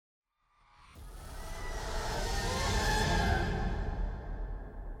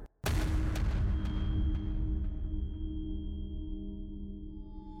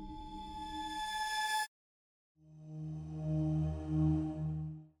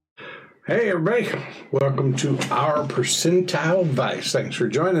Hey, everybody. Welcome to our Percentile Vice. Thanks for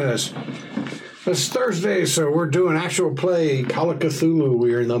joining us. It's Thursday, so we're doing actual play Call of Cthulhu.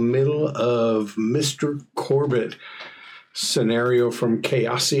 We're in the middle of Mr. Corbitt scenario from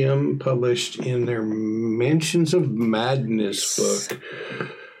Chaosium, published in their Mansions of Madness book,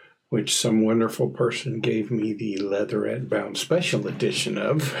 which some wonderful person gave me the leatherette-bound special edition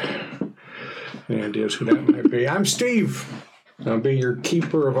of. Any ideas who that might be? I'm Steve. I'll be your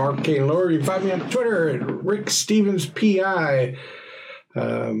keeper of arcane lore. You can find me on Twitter at Rick Stevens PI.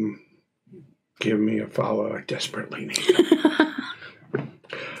 Give me a follow. I desperately need it.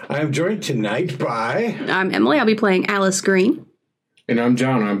 I am joined tonight by... I'm Emily. I'll be playing Alice Green. And I'm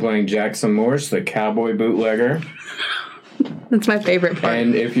John. I'm playing Jackson Morse, the cowboy bootlegger. That's my favorite part.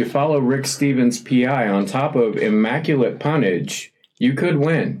 And if you follow Rick Stevens PI on top of Immaculate Punnage, you could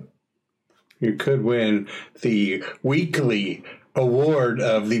win. You could win the weekly award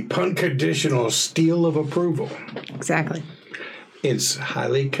of the Punconditional Seal of Approval. Exactly. It's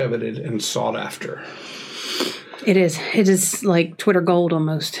highly coveted and sought after. It is. It is like Twitter gold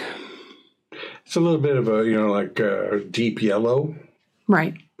almost. It's a little bit of a, deep yellow.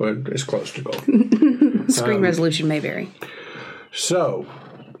 Right. But it's close to gold. Screen resolution may vary. So,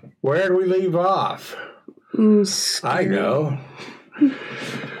 where do we leave off? I know.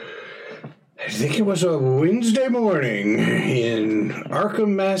 I think it was a Wednesday morning in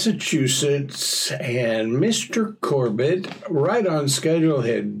Arkham, Massachusetts, and Mr. Corbitt, right on schedule,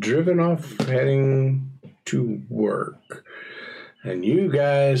 had driven off heading to work. And you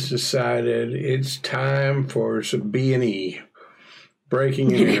guys decided it's time for some B&E,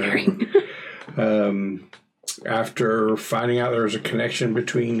 breaking and entering. After finding out there was a connection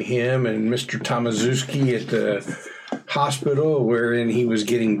between him and Mr. Tomaszewski at the hospital wherein he was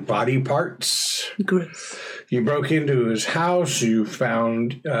getting body parts. Gross. You broke into his house. You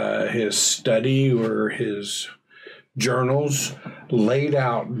found his study where his journals laid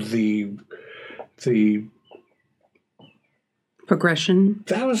out the progression.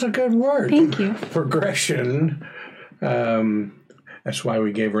 That was a good word. Thank you. Progression. That's why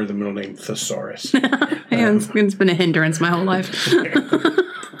we gave her the middle name Thesaurus. It's been a hindrance my whole life.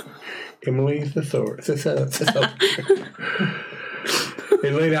 Emily Thesaurus. They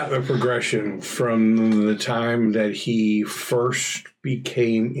laid out the progression from the time that he first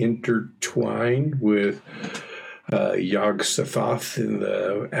became intertwined with Yog-Sothoth in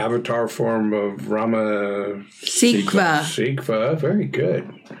the avatar form of Rama Sikva. Very good.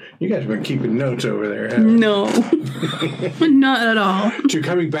 You guys have been keeping notes over there, haven't you? No. Not at all. To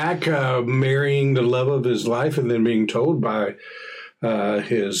coming back, marrying the love of his life, and then being told by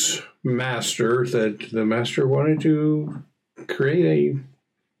his master that the master wanted to create a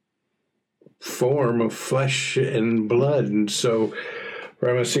form of flesh and blood. And so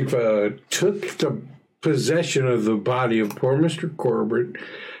Ramasikva took the possession of the body of poor Mr. Corbitt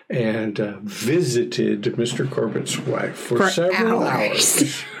and visited Mr. Corbitt's wife for several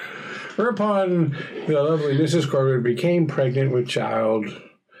hours. Whereupon the lovely Mrs. Corbitt became pregnant with child,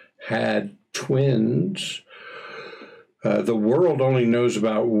 had twins. The world only knows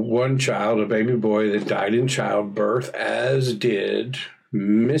about one child, a baby boy that died in childbirth, as did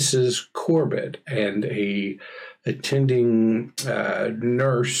Mrs. Corbitt, and a attending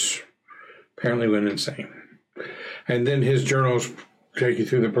nurse apparently went insane. And then his journals take you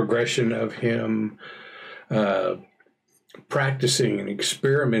through the progression of him practicing and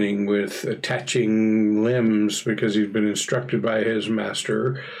experimenting with attaching limbs because he's been instructed by his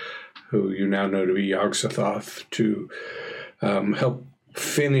master, who you now know to be Yog-Sothoth, to help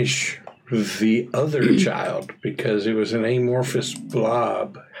finish the other child because it was an amorphous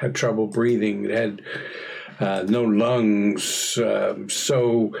blob, had trouble breathing, it had no lungs.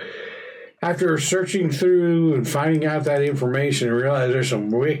 So after searching through and finding out that information and realized there's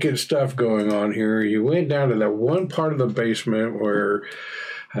some wicked stuff going on here, you went down to that one part of the basement where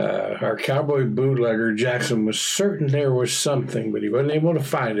our cowboy bootlegger Jackson was certain there was something, but he wasn't able to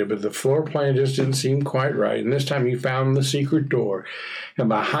find it. But the floor plan just didn't seem quite right. And this time he found the secret door. And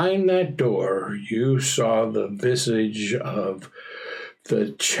behind that door, you saw the visage of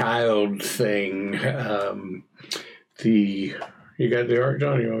the child thing. You got the art,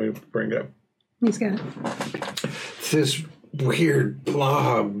 John? You want me to bring it up? He's got it. This weird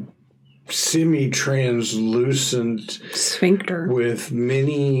blob, semi-translucent sphincter with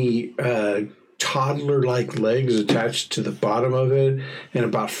many toddler-like legs attached to the bottom of it, and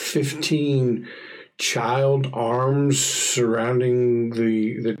about 15 child arms surrounding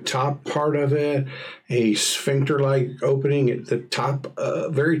the top part of it, a sphincter-like opening at the top,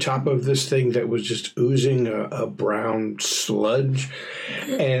 very top of this thing that was just oozing a brown sludge,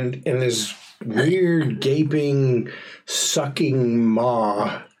 and this weird gaping, sucking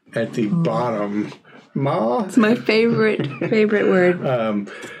maw at the bottom. Maw? It's my favorite word.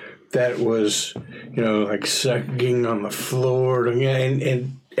 That was, like sucking on the floor,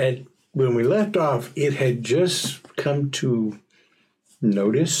 and when we left off, it had just come to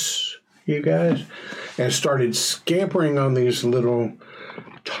notice you guys and started scampering on these little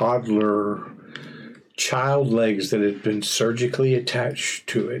toddler child legs that had been surgically attached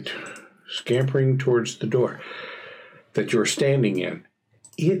to it, scampering towards the door that you're standing in.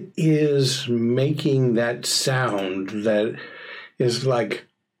 It is making that sound that is like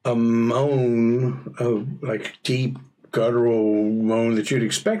a moan of like deep guttural moan that you'd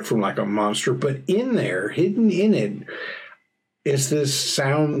expect from like a monster, but in there, hidden in it, is this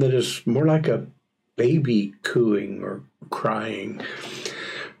sound that is more like a baby cooing or crying.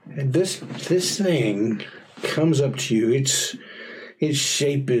 And this thing comes up to you. Its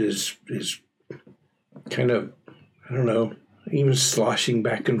shape is kind of, I don't know, even sloshing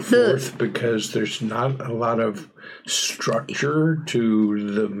back and forth because there's not a lot of structure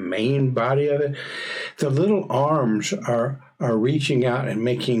to the main body of it. The little arms are reaching out and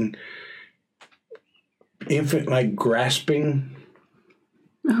making infant-like grasping.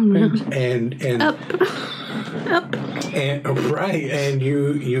 Oh no! And up, and right, and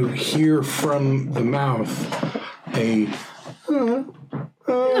you hear from the mouth a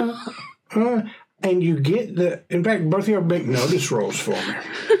and you get the. In fact, both of you make notice rolls for me.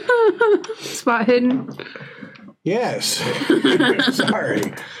 Spot hidden. Yes.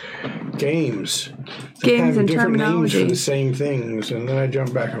 Sorry. Games And different names terminology for the same things, and then I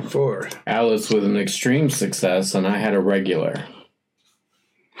jump back and forth. Alice with an extreme success, and I had a regular.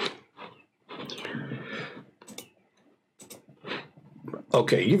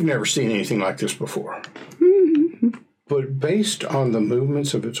 Okay, you've never seen anything like this before. But based on the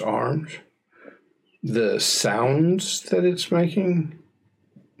movements of its arms, the sounds that it's making,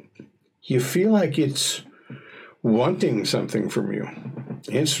 you feel like it's wanting something from you.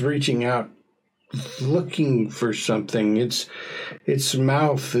 It's reaching out, looking for something. Its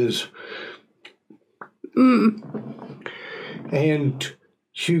mouth is... And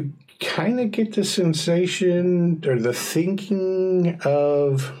you kind of get the sensation or the thinking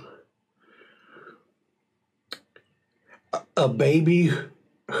of a baby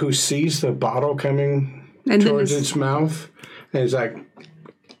who sees the bottle coming and towards its mouth, and it's like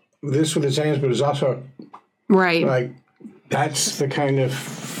this with its hands, but it's also right. Like that's the kind of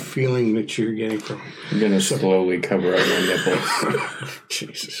feeling that you're getting from. I'm gonna slowly cover up my nipples.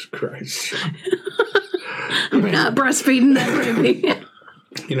 Jesus Christ! I'm not breastfeeding that baby.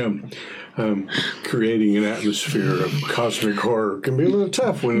 Creating an atmosphere of cosmic horror can be a little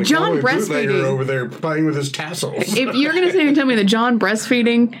tough when the John cowboy bootlegger breastfeeding over there playing with his tassels. If you're going to sit here and tell me that John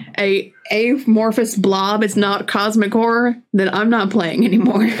breastfeeding a amorphous blob is not cosmic horror, then I'm not playing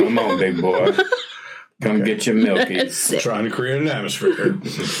anymore. Come on, big boy. Come get your milkies. Trying to create an atmosphere.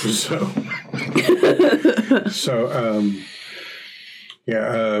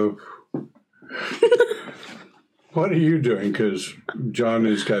 What are you doing? Because John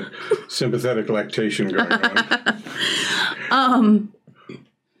has got sympathetic lactation going on.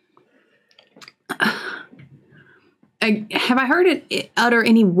 Have I heard it utter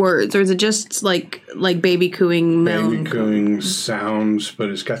any words, or is it just like baby cooing? Baby cooing sounds, but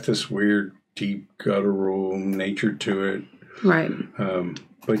it's got this weird, deep, guttural nature to it. Right.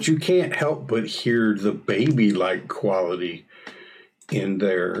 But you can't help but hear the baby-like quality in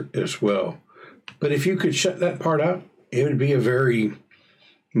there as well. But if you could shut that part out, it would be a very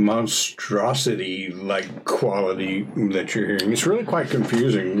monstrosity-like quality that you're hearing. It's really quite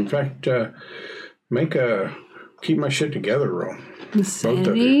confusing. In fact, make a keep my shit together roll.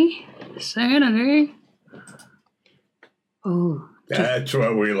 Sanity. Oh. That's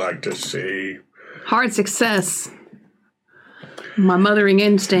what we like to see. Hard success. My mothering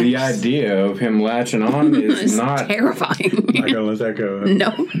instincts. The idea of him latching on is not terrifying. Not gonna let that go.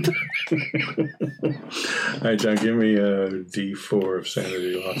 Nope. All right, John, give me a D4 of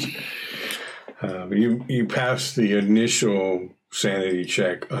sanity loss. You passed the initial sanity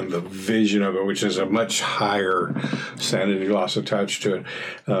check on the vision of it, which is a much higher sanity loss attached to it.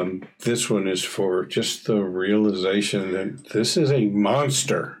 This one is for just the realization that this is a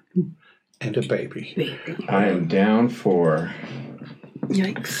monster and a baby. I am down for.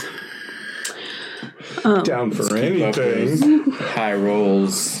 Yikes. Down for anything. High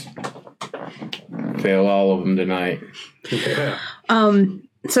rolls. Fail all of them tonight. Yeah.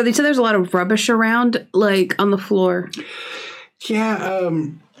 So they said there's a lot of rubbish around, like on the floor. Yeah.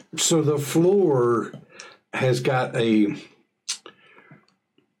 So the floor has got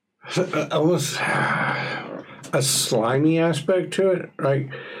almost a slimy aspect to it. Like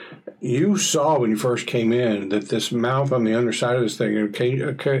you saw when you first came in that this mouth on the underside of this thing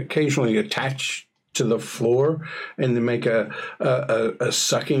occasionally attached to the floor and they make a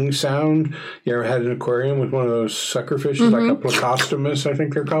sucking sound. You ever had an aquarium with one of those sucker fishes, like a plecostomus, I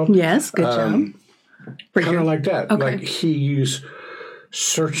think they're called? Yes, good job. Kind of like that. Okay. Like he's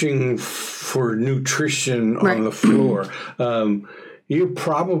searching for nutrition on the floor. You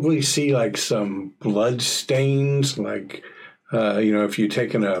probably see like some blood stains, like if you'd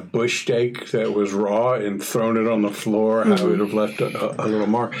taken a bush steak that was raw and thrown it on the floor, how it would have left a little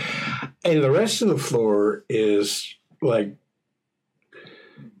mark. And the rest of the floor is like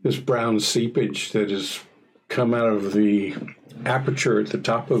this brown seepage that has come out of the aperture at the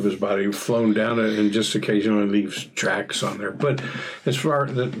top of his body, flown down it, and just occasionally leaves tracks on there. But as far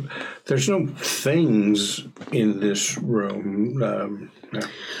as there's no things in this room. Yeah.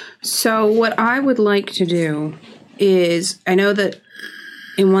 So what I would like to do is, I know that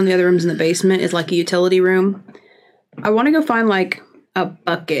in one of the other rooms in the basement is like a utility room. I want to go find like a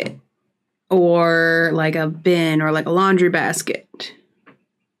bucket or like a bin or like a laundry basket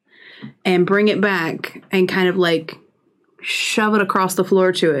and bring it back and kind of like shove it across the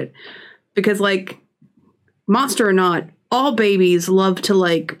floor to it. Because like, monster or not, all babies love to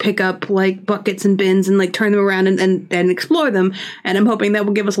like pick up like buckets and bins and like turn them around and explore them. And I'm hoping that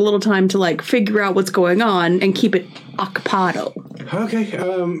will give us a little time to like figure out what's going on and keep it occupado. Okay,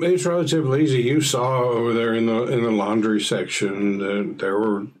 it's relatively easy. You saw over there in the laundry section that there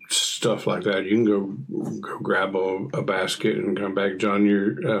were stuff like that. You can go grab a basket and come back.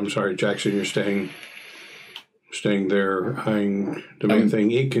 Jackson, you're staying there, eyeing the main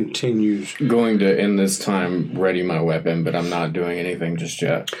thing. It continues. Going to, in this time, ready my weapon, but I'm not doing anything just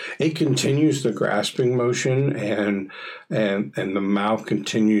yet. It continues the grasping motion, and the mouth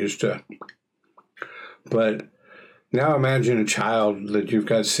continues to. But now imagine a child that you've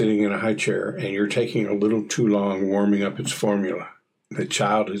got sitting in a high chair, and you're taking a little too long warming up its formula. The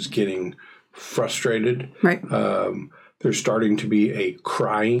child is getting frustrated. Right. There's starting to be a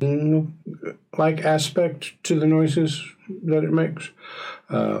crying-like aspect to the noises that it makes.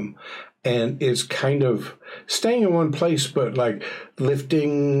 And it's kind of staying in one place, but like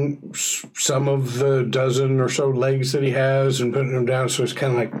lifting some of the dozen or so legs that he has and putting them down. So it's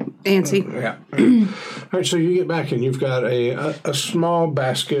kind of like... Antsy. Yeah. All right, so you get back and you've got a small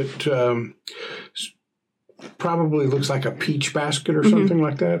basket, probably looks like a peach basket or something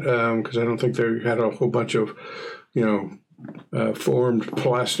like that, because I don't think they had a whole bunch of... formed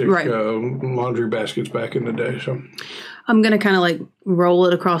plastic laundry baskets back in the day. So I'm going to kind of like roll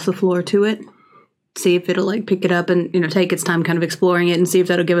it across the floor to it, see if it'll like pick it up and, take its time kind of exploring it and see if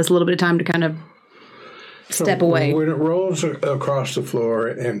that'll give us a little bit of time to kind of step away. When it rolls across the floor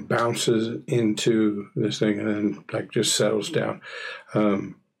and bounces into this thing and then like just settles down,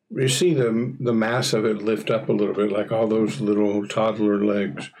 you see the mass of it lift up a little bit, like all those little toddler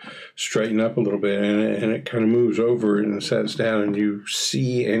legs straighten up a little bit, and it kind of moves over and sets down, and you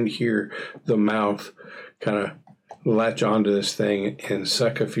see and hear the mouth kind of latch onto this thing and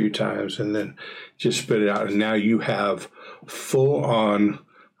suck a few times and then just spit it out. And now you have full-on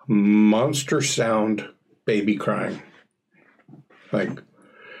monster sound baby crying. Like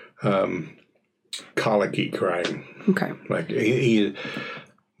colicky crying. Okay. Like he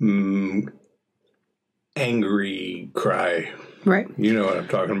angry cry. Right. You know what I'm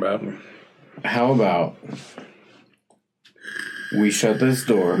talking about. How about we shut this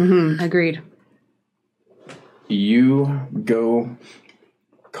door? Agreed. You go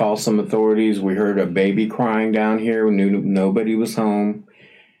call some authorities. We heard a baby crying down here. We knew nobody was home.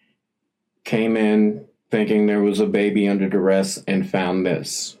 Came in thinking there was a baby under duress and found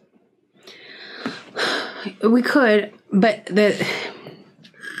this. We could, but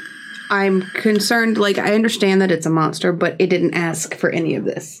I'm concerned, like, I understand that it's a monster, but it didn't ask for any of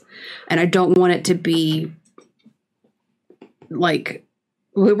this. And I don't want it to be, like,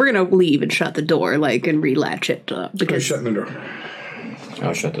 we're going to leave and shut the door, like, and relatch it. Because shutting the door.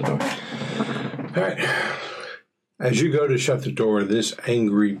 I'll shut the door. All right. As you go to shut the door, this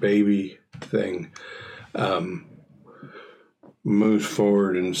angry baby thing moves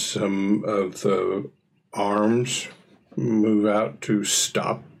forward, and some of the arms move out to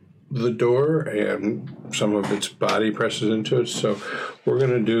stop the door, and some of its body presses into it. So we're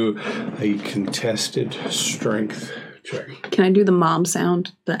going to do a contested strength check. Can I do the mom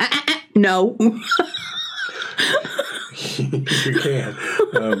sound? No. You can.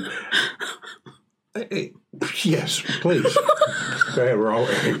 Yes, please. Go ahead, we're all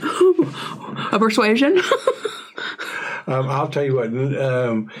waiting. A persuasion? I'll tell you what.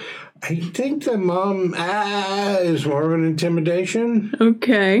 I think the mom is more of an intimidation.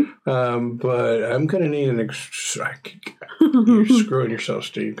 Okay. But I'm going to need you're screwing yourself,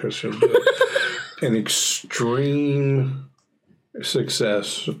 Steve, because an extreme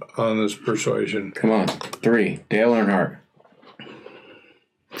success on this persuasion. Come on. 3. Dale Earnhardt.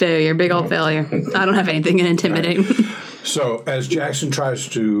 Failure. Big old failure. I don't have anything to intimidate. So as Jackson tries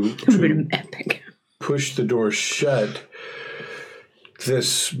to Epic. push the door shut,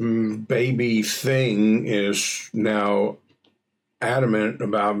 this baby thing is now adamant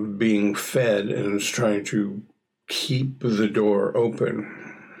about being fed and is trying to keep the door open.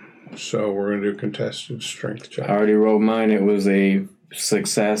 So we're going to do a contested strength check. I already rolled mine. It was a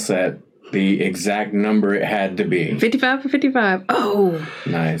success at the exact number it had to be. 55 for 55. Oh.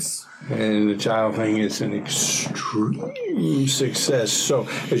 Nice. And the child thing is an extreme success. So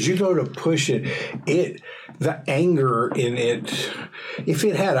as you go to push it, the anger in it, if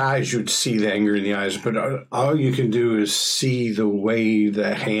it had eyes, you'd see the anger in the eyes. But all you can do is see the way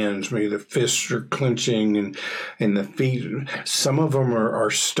the hands, maybe the fists are clenching and the feet. Some of them are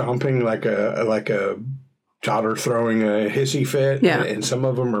stomping like a toddler throwing a hissy fit. Yeah. And some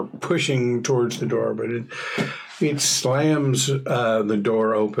of them are pushing towards the door. But it slams the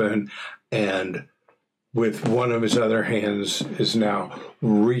door open, and with one of his other hands is now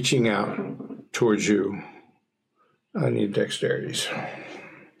reaching out towards you. I need dexterities.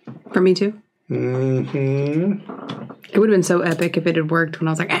 For me too? Mm-hmm. It would have been so epic if it had worked when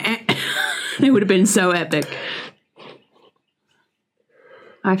I was like, It would have been so epic.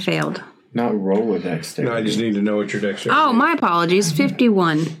 I failed. Not roll with dexterity. No, I just need to know what your dexterity Oh, is. my apologies.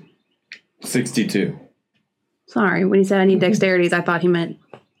 51. 62. Sorry. When he said I need dexterities, I thought he meant...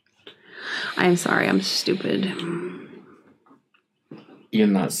 I am sorry. I'm stupid. You're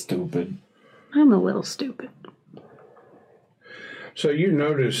not stupid. I'm a little stupid. So you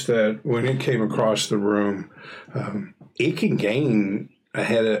notice that when it came across the room, it can gain a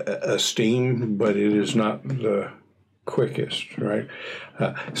head of steam, but it is not the quickest, right?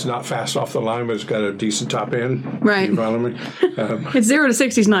 It's not fast off the line, but it's got a decent top end. Right. You follow me? It's 0 to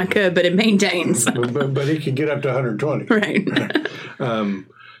 60 is not good, but it maintains. but it can get up to 120. Right.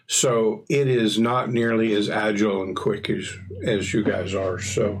 So it is not nearly as agile and quick as you guys are.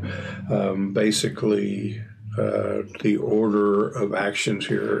 So basically, the order of actions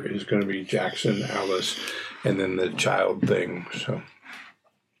here is going to be Jackson, Alice, and then the child thing. So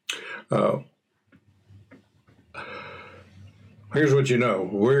here's what you know.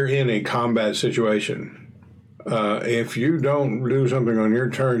 We're in a combat situation. If you don't do something on your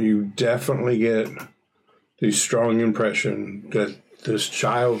turn, you definitely get the strong impression that this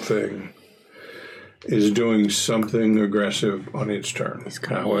child thing is doing something aggressive on its turn.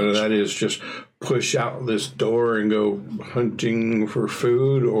 Whether that is just push out this door and go hunting for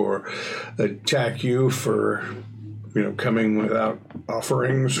food, or attack you for, coming without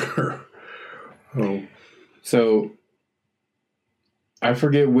offerings. So, I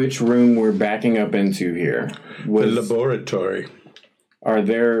forget which room we're backing up into here. The laboratory. Are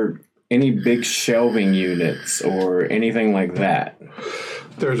there any big shelving units or anything like that?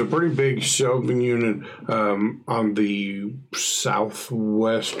 There's a pretty big shelving unit on the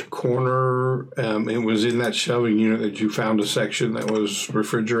southwest corner. It was in that shelving unit that you found a section that was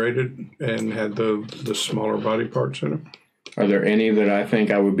refrigerated and had the smaller body parts in it. Are there any that I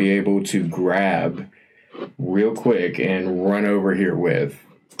think I would be able to grab real quick and run over here with?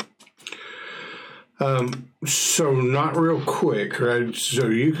 So not real quick, right? So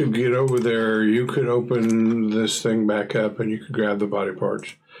you could get over there, you could open this thing back up, and you could grab the body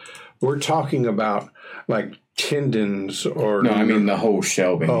parts. We're talking about like tendons or... No, I mean the whole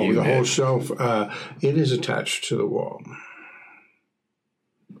shelving unit. The whole shelf. It is attached to the wall.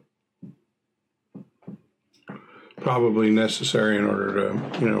 Probably necessary in order to,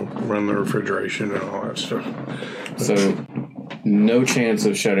 run the refrigeration and all that stuff. So no chance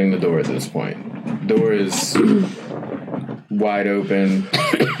of shutting the door at this point. Door is wide open.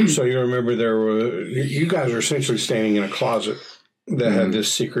 So you remember you guys are essentially standing in a closet that had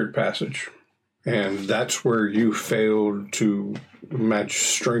this secret passage. And that's where you failed to match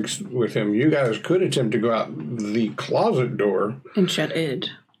strengths with him. You guys could attempt to go out the closet door. And shut it.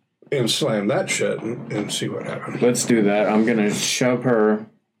 And slam that shut and see what happens. Let's do that. I'm going to shove her,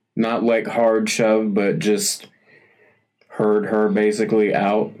 not like hard shove, but just herd her basically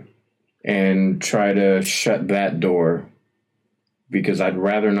out and try to shut that door because I'd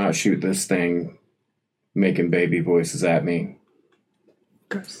rather not shoot this thing making baby voices at me.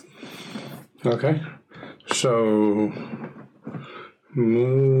 Gross. Okay. So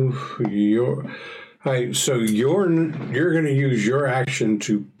move your... All right, so you're going to use your action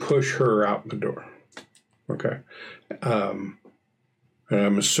to push her out the door. Okay. And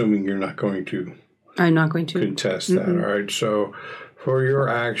I'm assuming you're not going to... I'm not going to contest that. All right. So for your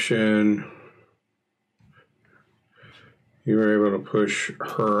action, you were able to push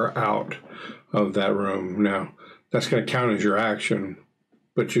her out of that room. Now, that's going to count as your action,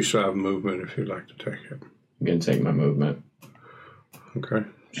 but you still have movement if you'd like to take it. I'm going to take my movement. Okay.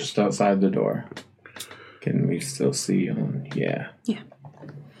 Just outside the door. Can we still see on? Yeah. Yeah.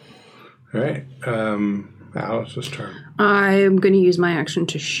 All right. Alice's turn. I'm going to use my action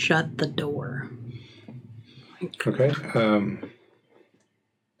to shut the door. Okay.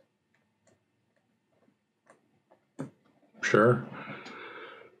 Sure.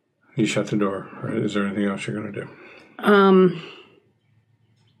 You shut the door. Right? Is there anything else you're going to do?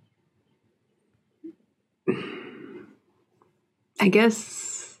 I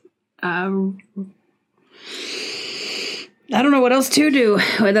guess I don't know what else to do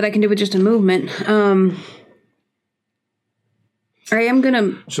that I can do with just a movement. I am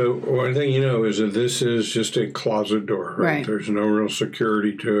gonna. So one thing you know is that this is just a closet door, right? There's no real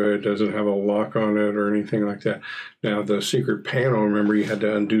security to it. Doesn't have a lock on it or anything like that. Now the secret panel. Remember, you had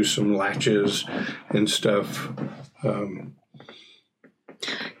to undo some latches and stuff.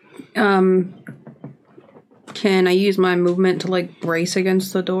 Can I use my movement to like brace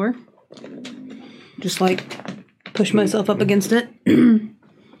against the door? Just like push myself up against it.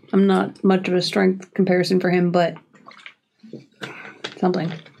 I'm not much of a strength comparison for him, but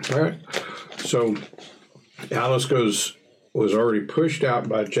something. All right. So Alice was already pushed out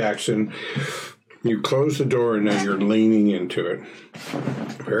by Jackson. You close the door and now you're leaning into it.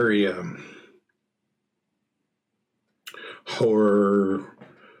 Very horror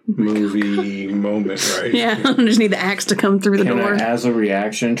movie moment, right? Yeah, I just need the axe to come through the door. Can I, as a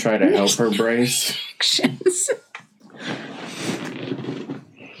reaction, try to help her brace? Actions.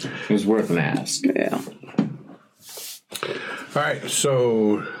 It was worth an ask. Yeah. All right,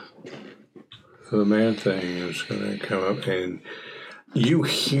 so the man thing is going to come up and you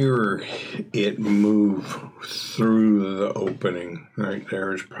hear it move through the opening. Right,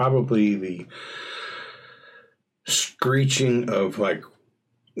 there's probably the screeching of like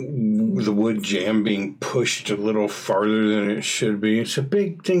the wood jam being pushed a little farther than it should be. It's a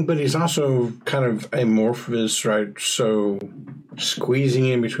big thing, but he's also kind of amorphous, right? So squeezing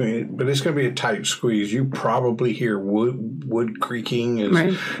in between it, but it's going to be a tight squeeze. You probably hear wood creaking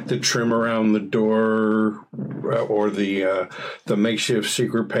as the trim around the door or the makeshift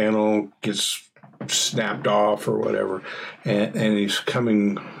secret panel gets snapped off or whatever, and he's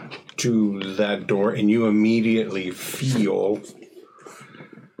coming to that door, and you immediately feel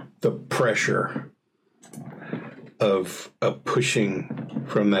the pressure of a pushing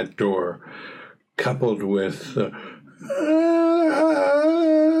from that door, coupled with the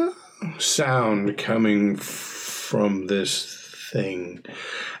sound coming from this thing.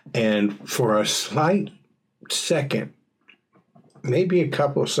 And for a slight second, maybe a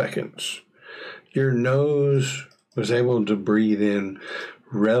couple of seconds, your nose was able to breathe in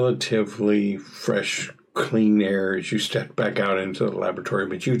relatively fresh, clean air as you step back out into the laboratory.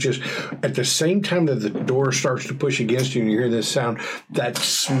 But you just, at the same time that the door starts to push against you and you hear this sound, that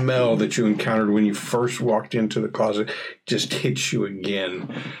smell that you encountered when you first walked into the closet just hits you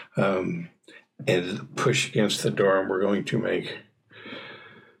again, and push against the door. And we're going to make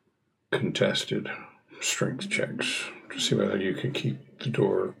contested strength checks to see whether you can keep the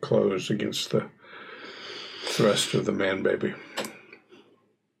door closed against the thrust of the man baby.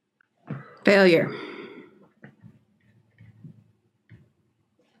 Failure.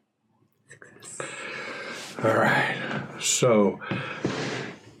 All right. So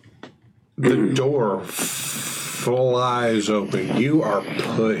the door flies open. You are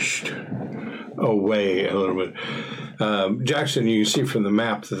pushed away a little bit. Jackson, you can see from the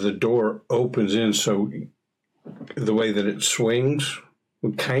map that the door opens in, so the way that it swings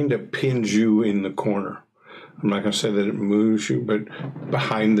would kind of pins you in the corner. I'm not going to say that it moves you, but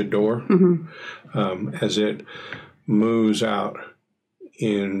behind the door, as it moves out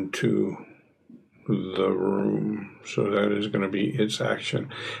into the room. So that is going to be its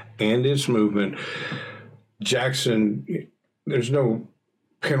action and its movement. Jackson, there's no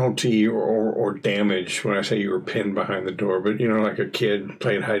penalty or damage when I say you were pinned behind the door, but like a kid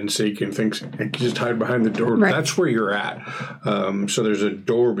playing hide and seek and thinks I can just hide behind the door. Right. That's where you're at. So there's a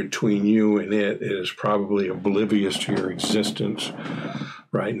door between you and it. It is probably oblivious to your existence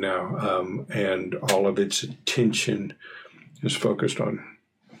right now, and all of its attention is focused on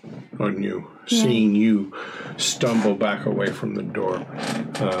you, seeing you stumble back away from the door.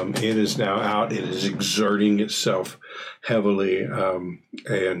 It is now out. It is exerting itself heavily, and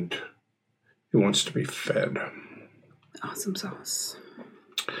it wants to be fed. Awesome sauce.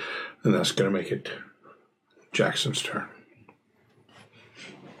 And that's going to make it Jackson's turn.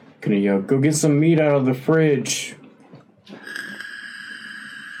 Gonna yell, go get some meat out of the fridge.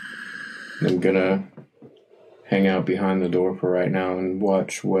 I'm gonna hang out behind the door for right now and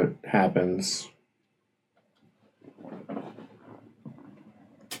watch what happens.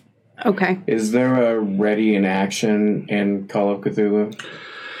 Okay. Is there a ready in action in Call of Cthulhu?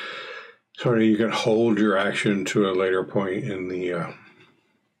 Sorry, you can hold your action to a later point in the...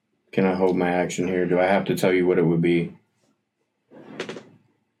 Can I hold my action here? Do I have to tell you what it would be?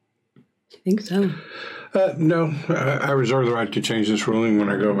 I think so. No, I reserve the right to change this ruling when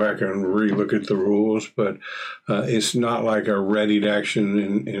I go back and relook at the rules, but it's not like a readied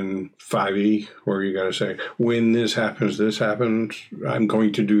action in 5e where you got to say, when this happens, I'm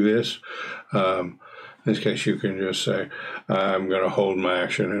going to do this. In this case, you can just say, I'm going to hold my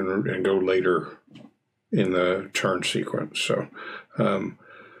action and go later in the turn sequence. So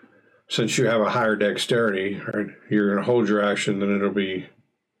since you have a higher dexterity, right, you're going to hold your action, then it'll be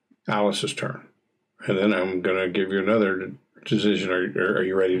Alice's turn. And then I'm going to give you another decision. Are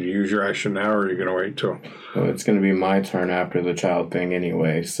you ready to use your action now, or are you going to wait till... Well, it's going to be my turn after the child thing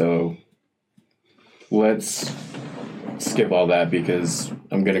anyway, so let's skip all that because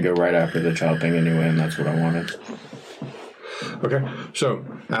I'm going to go right after the child thing anyway, and that's what I wanted. Okay, so,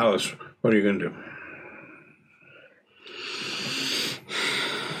 Alice, what are you going to do?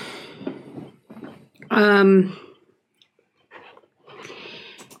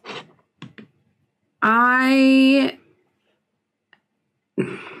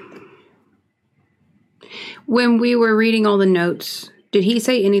 When we were reading all the notes, did he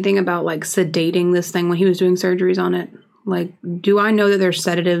say anything about like sedating this thing when he was doing surgeries on it? Like, do I know that there's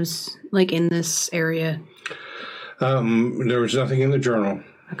sedatives like in this area? There was nothing in the journal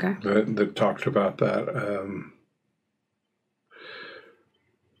that talked about that.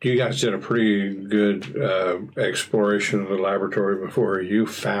 You guys did a pretty good exploration of the laboratory before. You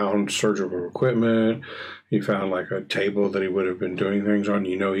found surgical equipment. You found like a table that he would have been doing things on.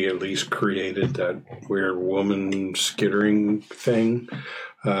 He at least created that weird woman skittering thing.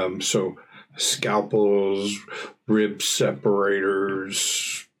 So scalpels, rib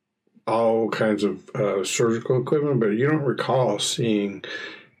separators, all kinds of surgical equipment, but you don't recall seeing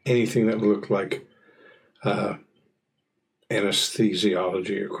anything that looked like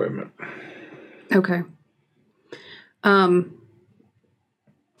anesthesiology equipment. Okay.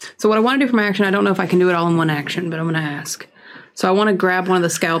 So what I want to do for my action, I don't know if I can do it all in one action, but I'm going to ask. So I want to grab one of the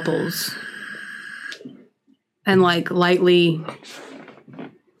scalpels and like lightly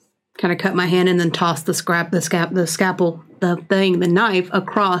kind of cut my hand and then toss the knife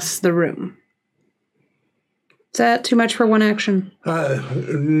across the room. Is that too much for one action?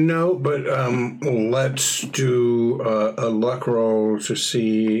 No, but let's do a luck roll to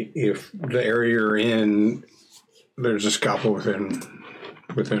see if the area you're in, there's a scalpel within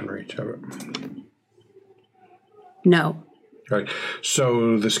reach of it. No. Right.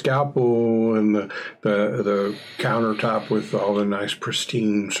 So the scalpel and the countertop with all the nice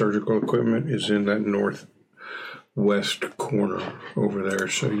pristine surgical equipment is in that northwest corner over there.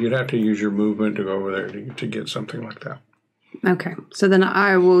 So you'd have to use your movement to go over there to get something like that. Okay. So then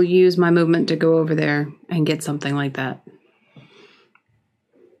I will use my movement to go over there and get something like that.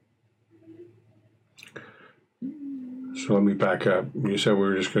 So let me back up. You said we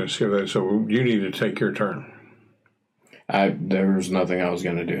were just going to skip that. So you need to take your turn. There was nothing I was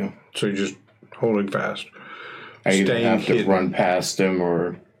going to do. So you're just holding fast. I either have to run past him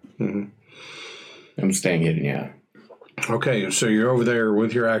or... Mm-hmm. I'm staying hidden, yeah. Okay, so you're over there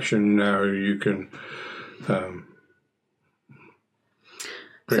with your action. Now you can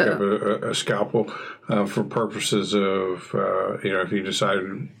pick up a scalpel for purposes of, if you decide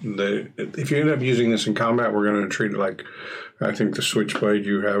that if you end up using this in combat, we're going to treat it like, I think the switchblade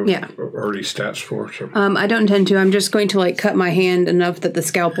you have already stats for. So. I don't intend to. I'm just going to like cut my hand enough that the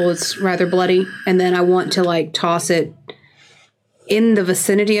scalpel is rather bloody, and then I want to like toss it in the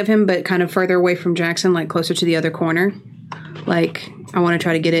vicinity of him, but kind of further away from Jackson, like closer to the other corner. Like, I want to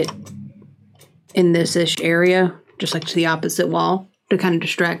try to get it in this-ish area, just like to the opposite wall. to kind of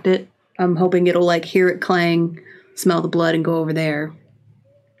distract it. I'm hoping it'll like hear it clang, smell the blood, and go over there.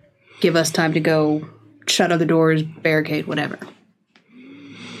 Give us time to go shut other doors, barricade, whatever.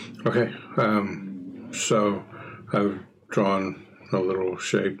 Okay. So I've drawn a little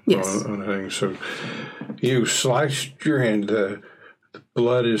shape on a thing. So you sliced your hand. The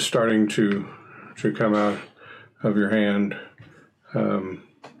blood is starting to come out of your hand.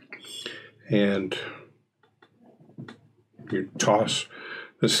 And you toss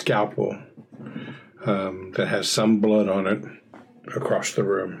the scalpel that has some blood on it across the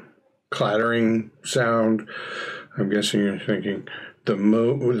room. Clattering sound. I'm guessing you're thinking the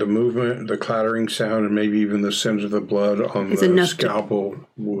movement, the clattering sound, and maybe even the scent of the blood on the scalpel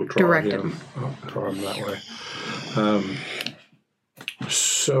will draw him that way.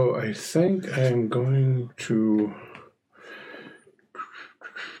 So I think I'm going to...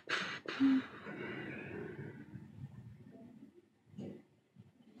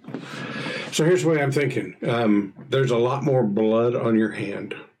 So here's what I'm thinking. There's a lot more blood on your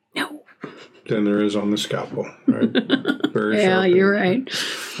hand. No. Than there is on the scalpel, right? Very yeah, sharp. You're right.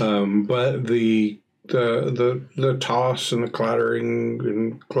 But the toss and the clattering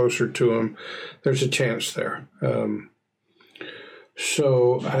and closer to him, there's a chance there.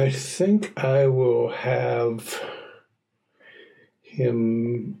 So I think I will have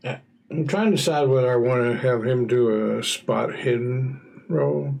him... I'm trying to decide whether I want to have him do a spot hidden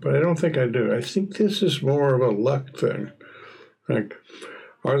roll, but I don't think I do. I think this is more of a luck thing. Like,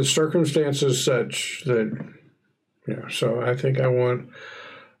 are the circumstances such that... Yeah, so I think I want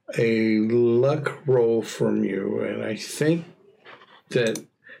a luck roll from you, and I think that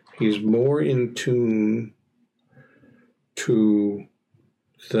he's more in tune to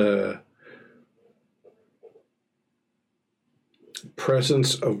the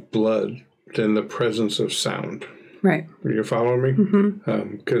presence of blood than the presence of sound. Right. Are you following me?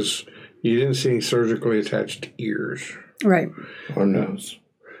 Mm-hmm. Because you didn't see surgically attached ears. Right. Or nose.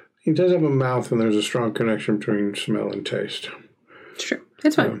 He does have a mouth, and there's a strong connection between smell and taste. It's true.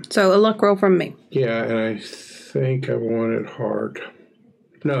 It's fine. So a luck roll from me. Yeah, and I think I want it hard.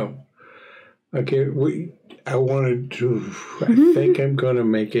 No. Okay, I wanted to... I think I'm going to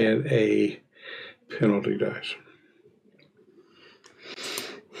make it a penalty dice.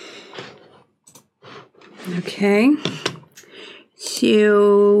 Okay.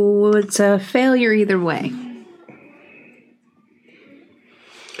 So it's a failure either way.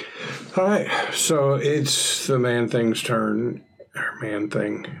 All right, so it's the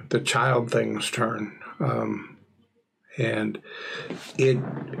the child thing's turn. And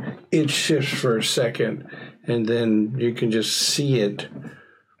it shifts for a second, and then you can just see it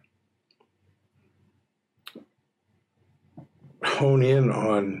hone in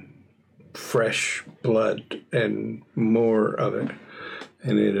on fresh blood and more of it.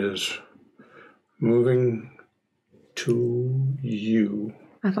 And it is moving to you.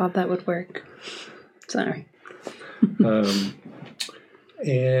 I thought that would work. Sorry.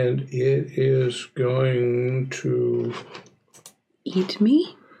 And it is going to... Eat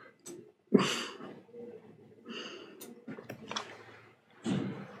me?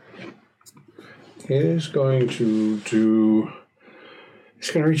 It is going to do...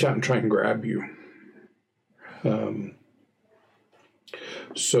 It's going to reach out and try and grab you.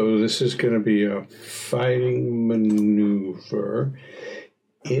 So this is going to be a fighting maneuver.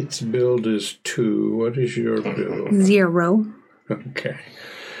 Its build is 2. What is your build? 0. Okay.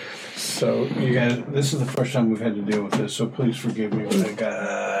 So, you guys, this is the first time we've had to deal with this, so please forgive me when I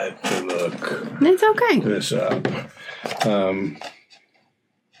got to look It's okay. this up.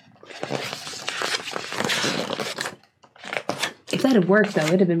 If that had worked, though,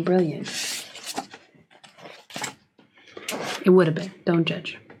 it would have been brilliant. It would have been. Don't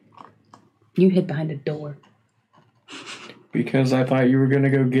judge. You hid behind a door. Because I thought you were going to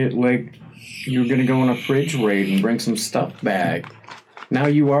go get, you were going to go on a fridge raid and bring some stuff back. Now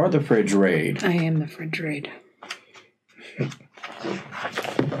you are the fridge raid. I am the fridge raid.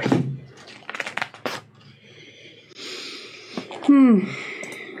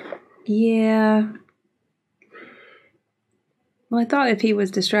 Yeah. Well, I thought if he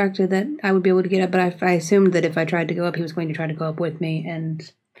was distracted that I would be able to get up, but I assumed that if I tried to go up, he was going to try to go up with me, and...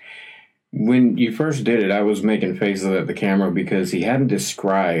 When you first did it, I was making faces at the camera because he hadn't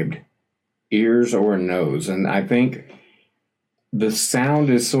described ears or nose, and I think the sound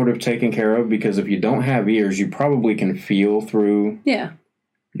is sort of taken care of because if you don't have ears, you probably can feel through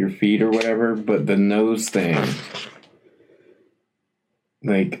your feet or whatever, but the nose thing,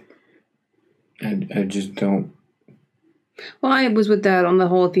 I just don't... Well, I was with that on the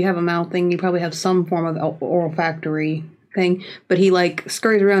whole, if you have a mouth thing, you probably have some form of olfactory thing, but he like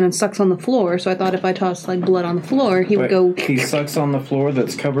scurries around and sucks on the floor. So I thought if I tossed like blood on the floor, he would go. He sucks on the floor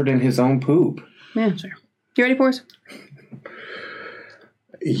that's covered in his own poop. Yeah, sure. You ready for us?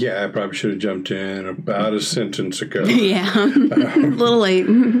 Yeah, I probably should have jumped in about a sentence ago. Yeah, a little late.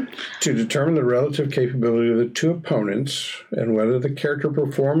 To determine the relative capability of the two opponents and whether the character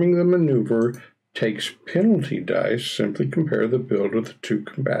performing the maneuver takes penalty dice, simply compare the build of the two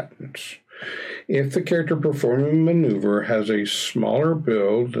combatants. If the character performing the maneuver has a smaller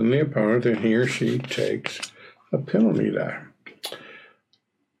build than the opponent, then he or she takes a penalty die.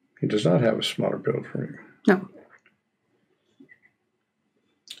 He does not have a smaller build from you. No.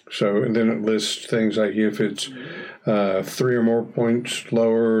 So, and then it lists things like if it's 3 or more points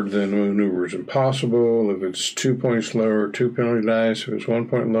lower, then the maneuver is impossible. If it's 2 points lower, 2 penalty dice. If it's 1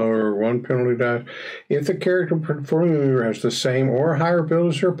 point lower, 1 penalty die. If the character performing the maneuver has the same or higher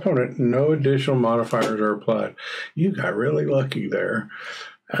build as their opponent, no additional modifiers are applied. You got really lucky there.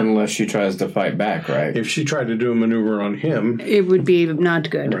 Unless she tries to fight back, right? If she tried to do a maneuver on him, It would be not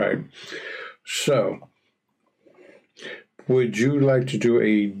good. right. So, would you like to do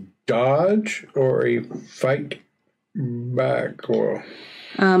a dodge or a fight back? Well,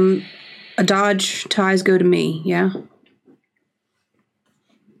 a dodge ties go to me, yeah?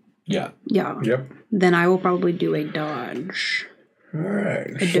 Yeah. Yeah. yep. Then I will probably do a dodge. All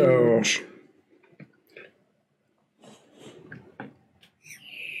right. A So, dodge.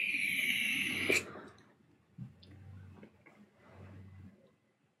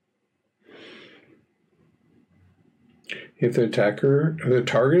 if the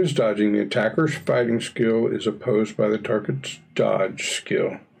target is dodging, the attacker's fighting skill is opposed by the target's dodge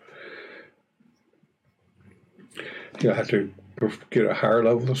skill. You'll have to get a higher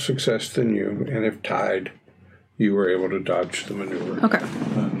level of success than you, and if tied, you were able to dodge the maneuver. Okay.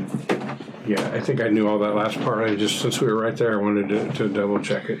 Yeah, I think I knew all that last part. I just, since we were right there, I wanted to double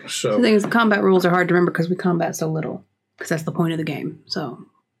check it. So The thing is, the combat rules are hard to remember because we combat so little. Because that's the point of the game. So,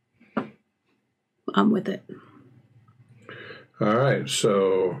 I'm with it. all right,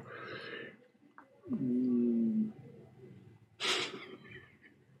 so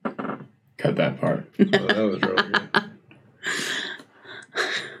Cut that part. that was really good.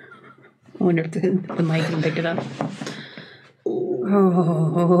 I wonder if the mic can pick it up.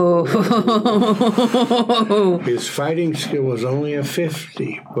 Oh. His fighting skill was only a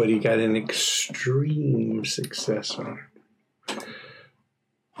 50, but he got an extreme success on it.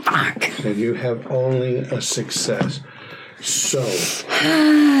 Fuck. And you have only a success. So,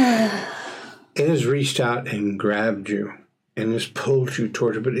 it has reached out and grabbed you and has pulled you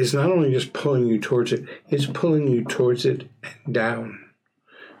towards it. But it's not only just pulling you towards it, it's pulling you towards it and down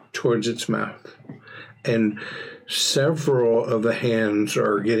towards its mouth. And several of the hands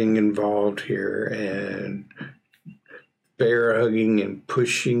are getting involved here and bear hugging and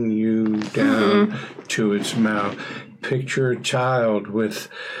pushing you down to its mouth. Picture a child with,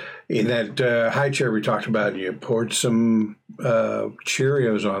 in that high chair we talked about, you poured some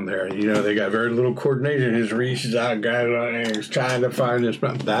Cheerios on there. You know, they got very little coordination. His reaches out, got it on, and he's trying to find his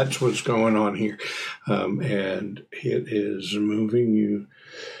mouth. That's what's going on here. And it is moving you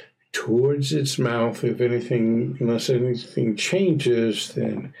towards its mouth. If anything, unless anything changes,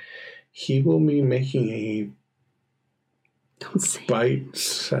 then he will be making a Don't say bite /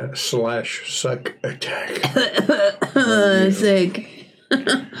 suck attack. sick.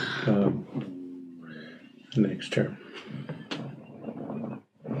 Next turn.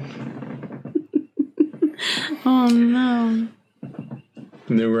 Oh no.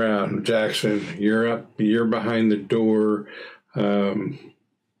 New round. Jackson, you're up. You're behind the door.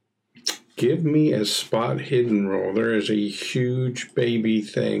 Give me a spot hidden roll. There is a huge baby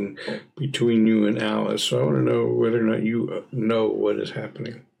thing between you and Alice. So I want to know whether or not you know what is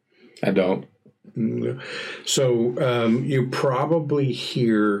happening. I don't. So you probably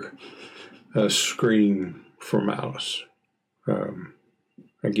hear a scream from Alice.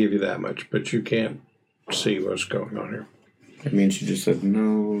 I give you that much, but you can't see what's going on here. It means she just said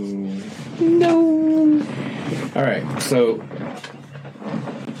no. No. All right, so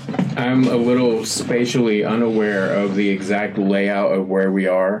I'm a little spatially unaware of the exact layout of where we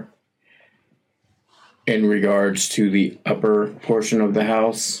are in regards to the upper portion of the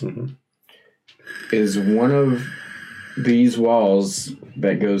house. Mm-hmm. Is one of these walls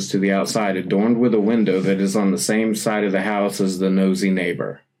that goes to the outside adorned with a window that is on the same side of the house as the nosy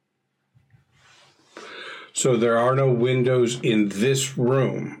neighbor? So there are no windows in this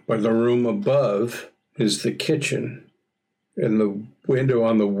room, but the room above is the kitchen. And the window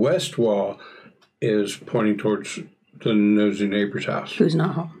on the west wall is pointing towards the nosy neighbor's house. Who's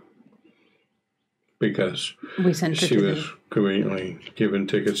not home? because we sent her she to was conveniently given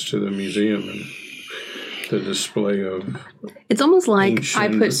tickets to the museum and the display of. It's almost like I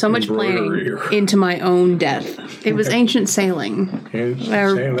put so much planning into my own death. It was ancient sailing. That's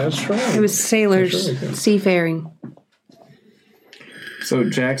right. It was sailors seafaring. So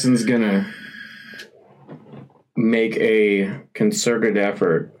Jackson's gonna make a concerted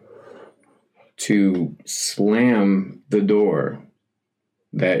effort to slam the door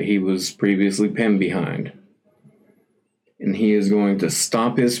that he was previously pinned behind. And he is going to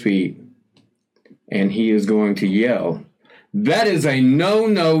stomp his feet and he is going to yell, "That is a no,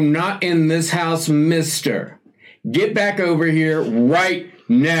 not in this house, mister. Get back over here right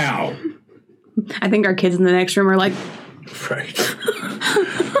now." I think our kids in the next room are like, right.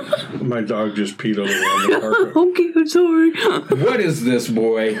 My dog just peed a little on the carpet. Okay, I'm sorry. What is this,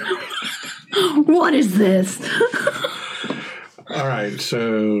 boy? What is this? All right,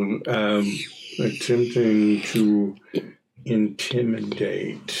 so attempting to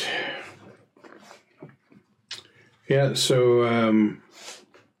intimidate. Yeah, so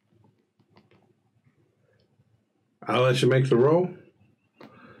I'll let you make the roll.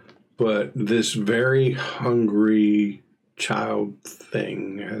 But this very hungry child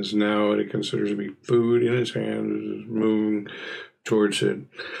thing has now what it considers to be food in his hand, is moving towards it.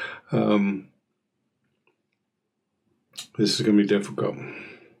 This is going to be difficult.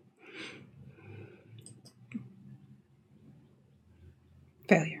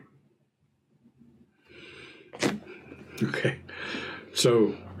 Failure. Okay.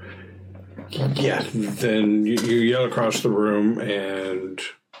 So, yeah, then you yell across the room, and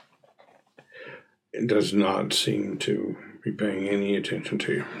it does not seem to be paying any attention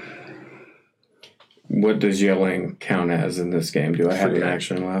to you. What does yelling count as in this game? Do I have an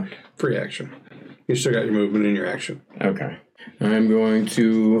action left? Free action. You still got your movement and your action. Okay. I'm going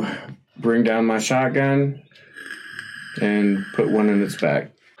to bring down my shotgun and put one in its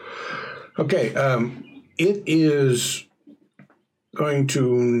back. Okay. It is going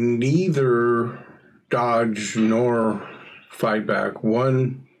to neither dodge nor fight back.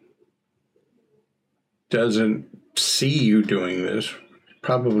 One doesn't see you doing this,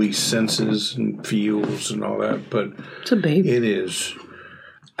 probably senses and feels and all that, but it's a baby. It is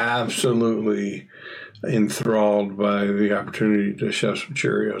absolutely enthralled by the opportunity to shove some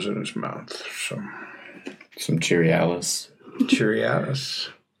Cheerios in its mouth. So, some Cheerialis. Cheerialis.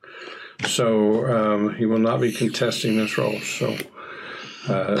 So he will not be contesting this roll. So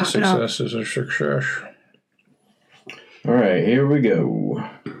success is a success. All right, here we go.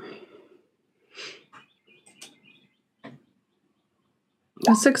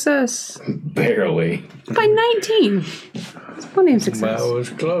 A success. Barely. By 19. It's plenty of success. That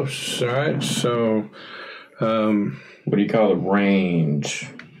was close. All right, so... what do you call it? Range.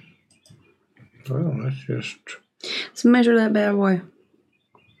 Well, let's just... Let's measure that bad boy.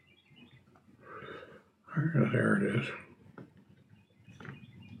 There it is.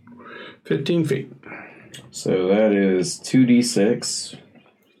 15 feet. So that is 2d6.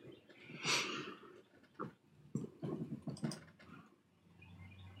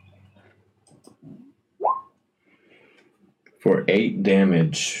 For 8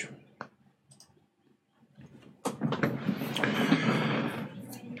 damage.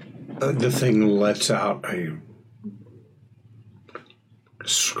 The thing lets out a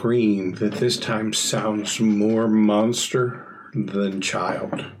scream that this time sounds more monster than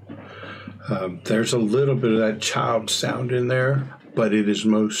child. There's a little bit of that child sound in there, but it is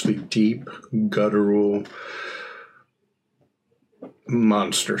mostly deep, guttural,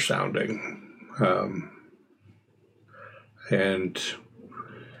 monster sounding. And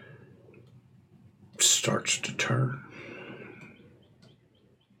starts to turn.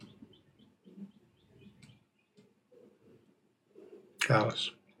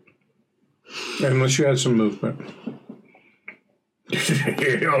 Alice. Unless you had some movement.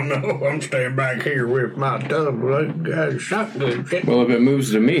 Hell no, I'm staying back here with my tub. Shotgun. Well, if it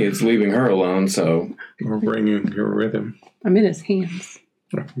moves to me, it's leaving her alone, so... Or bringing her with him. I'm in his hands.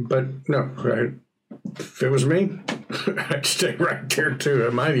 But, no, right? If it was me, I'd stay right there, too. I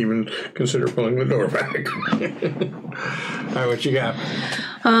might even consider pulling the door back. All right, what you got?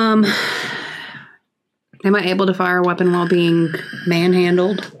 Am I able to fire a weapon while being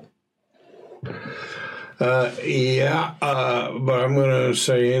manhandled? Yeah, but I'm going to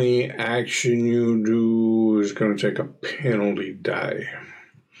say any action you do is going to take a penalty die.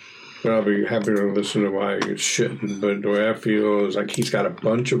 But I'll be happy to listen to why you shouldn't. But the way I feel is like he's got a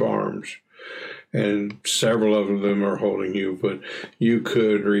bunch of arms, and several of them are holding you. But you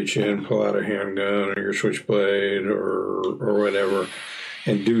could reach in, pull out a handgun or your switchblade or whatever,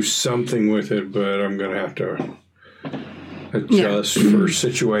 and do something with it, but I'm going to have to adjust for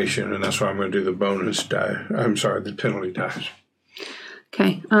situation, and that's why I'm going to do the bonus die. I'm sorry, the penalty dice.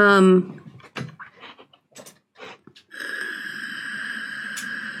 Okay.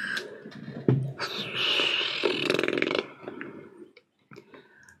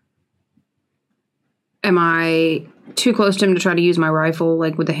 Am I too close to him to try to use my rifle?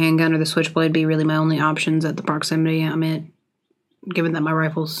 Like, would the handgun or the switchblade be really my only options at the proximity I'm in, given that my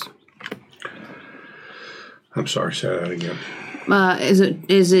rifle's... I'm sorry, say that again.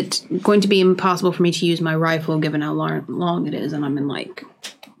 Is it going to be impossible for me to use my rifle given how long it is? And I'm in, like...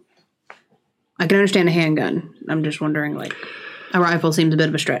 I can understand a handgun. I'm just wondering, like... A rifle seems a bit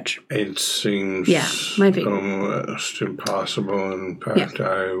of a stretch. It seems almost impossible. In fact,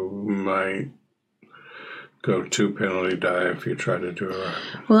 I might go 2 penalty die if you try to do it.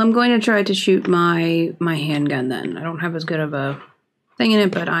 Well, I'm going to try to shoot my handgun then. I don't have as good of a thing in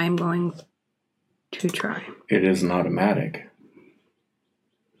it, but I'm going to try. It is an automatic.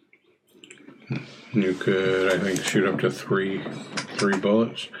 You could, I think, shoot up to three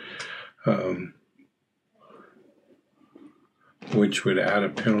bullets, which would add a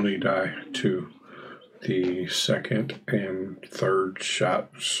penalty die to the second and third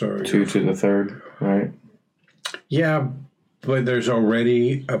shot. So 2 to the third, right? Yeah, but there's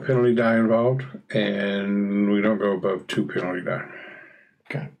already a penalty die involved, and we don't go above 2 penalty die.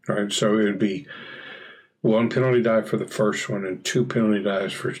 Okay. All right, so it would be 1 penalty die for the first one and 2 penalty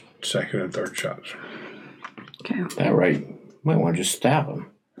dies for second and third shots. Okay. That right. Might want to just stab him.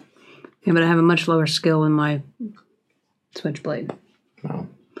 Yeah, but I have a much lower skill in my switchblade. No. All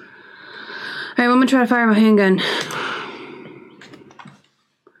right, well, I'm going to try to fire my handgun.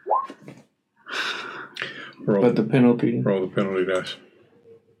 But the penalty? Roll the penalty dice.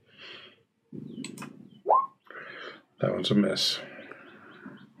 That one's a miss.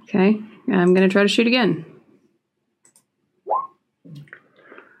 Okay, I'm going to try to shoot again.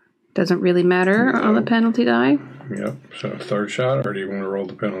 Doesn't really matter on the penalty die. Yep, so third shot, or do you want to roll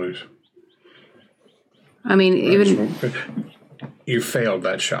the penalties? I mean, even... You failed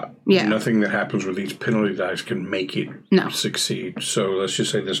that shot. Yeah. Nothing that happens with these penalty dice can make it succeed. So let's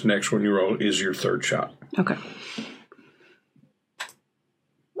just say this next one you roll is your third shot. Okay.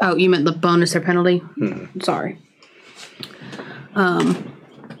 Oh, you meant the bonus or penalty? Mm-hmm. Sorry. All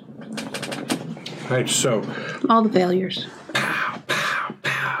right, so... All the failures. Pow, pow,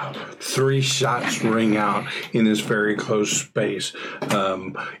 pow. 3 shots ring out in this very close space.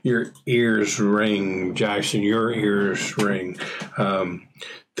 Your ears ring, Jackson. Your ears ring.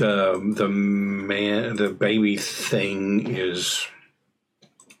 The baby thing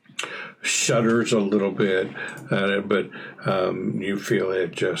shudders a little bit, but you feel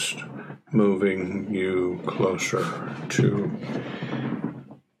it just moving you closer to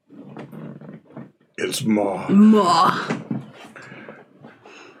its maw.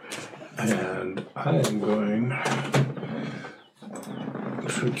 And I am going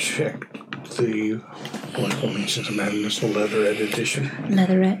to check the Pieces of Madness Leatherette edition.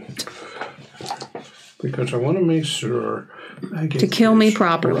 Leatherette. Because I want to make sure I get to kill me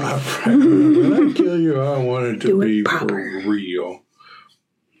properly. When I kill you, I want it to be proper. for real.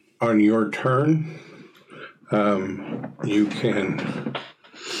 On your turn, you can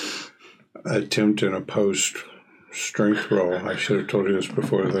attempt an opposed strength roll. I should have told you this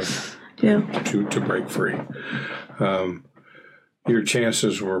before to break free. Your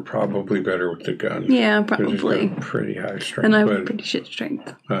chances were probably better with the gun. Yeah, probably. You've got pretty high strength. And I have pretty shit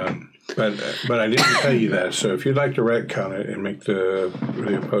strength. But I didn't tell you that. So if you'd like to retcon it and make the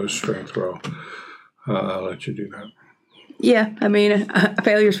opposed strength roll, I'll let you do that. Yeah, I mean,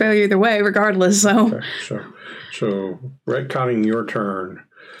 failure's failure either way, regardless. So, okay, so retconning your turn,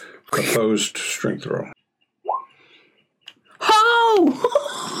 opposed strength roll.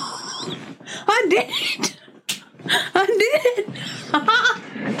 Oh! I did it! I did!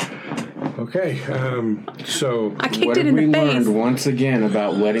 Okay, so I kicked what it have in we the face. learned once again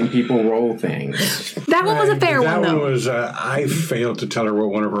about letting people roll things? That one was a fair one, though. That one was, I failed to tell her what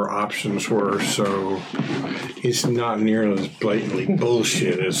one of her options were, so it's not nearly as blatantly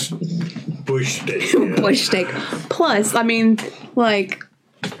bullshit as bush steak. Bush steak. Plus, I mean, like...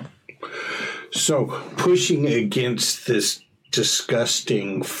 So, pushing against this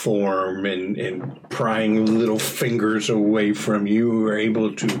disgusting form and prying little fingers away from you, you are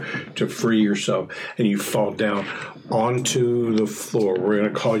able to free yourself, and you fall down onto the floor. We're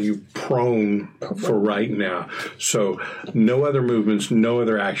going to call you prone for right now. So no other movements, no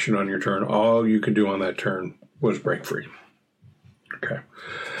other action on your turn. All you could do on that turn was break free. Okay.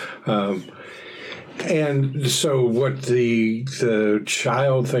 And so what the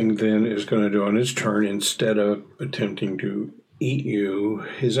child thing then is going to do on its turn, instead of attempting to eat you,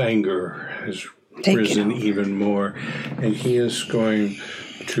 his anger has risen even more, and he is going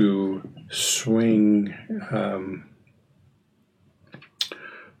to swing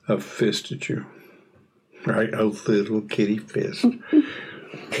a fist at you. Right, a little kitty fist.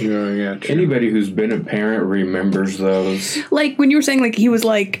 Going at you. Anybody who's been a parent remembers those. Like when you were saying, like he was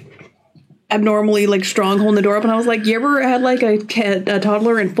like abnormally like strong holding the door up, and I was like, you ever had like a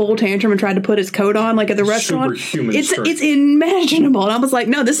toddler in full tantrum and tried to put his coat on like at the restaurant? Superhuman strength. It's unimaginable, and I was like,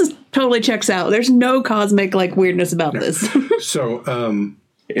 no, this is totally checks out. There's no cosmic like weirdness about this. So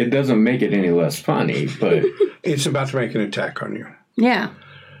it doesn't make it any less funny, but it's about to make an attack on you. Yeah.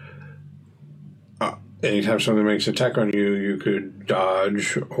 Anytime something makes an attack on you, you could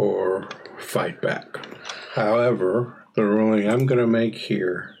dodge or fight back. However, the ruling I'm going to make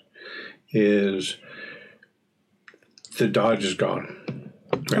here is the dodge is gone.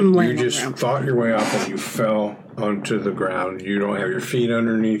 You just fought your way off and you fell onto the ground. You don't have your feet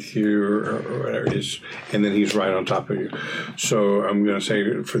underneath you or whatever it is, and then he's right on top of you. So I'm going to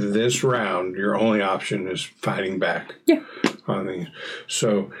say for this round, your only option is fighting back. Yeah. On these.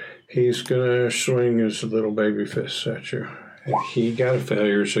 So he's going to swing his little baby fists at you. And he got a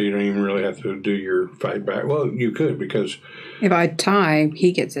failure, so you don't even really have to do your fight back. Well, you could, because if I tie,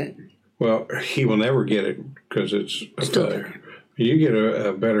 he gets it. Well, he will never get it because it's a failure. You get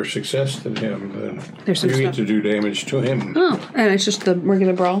a better success than him, then you get to do damage to him. Oh, and it's just the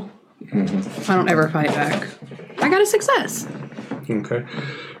regular brawl? Mm-hmm. I don't ever fight back. I got a success. Okay.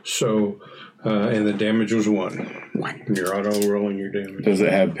 So, and the damage was 1. 1. You're auto-rolling your damage. Does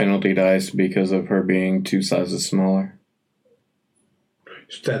it have penalty dice because of her being 2 sizes smaller?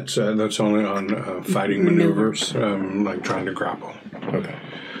 That's only on fighting maneuvers, like trying to grapple. Okay.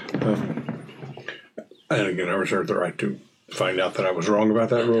 And again, I reserve the right to find out that I was wrong about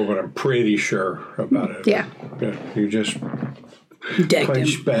that rule, but I'm pretty sure about it. Yeah. You just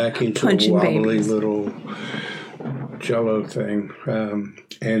punch him. back into a wobbly little jello thing,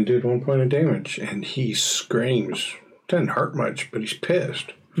 and did 1 point of damage, and he screams. Doesn't hurt much, but he's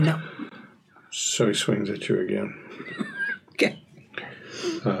pissed. No. So he swings at you again. Okay.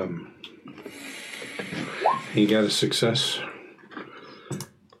 He got a success.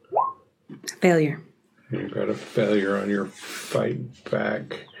 Failure. You got a failure on your fight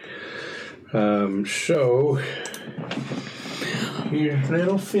back. So your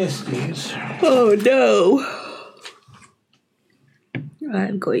little fisties. Oh no.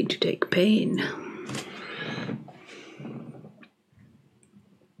 I'm going to take pain.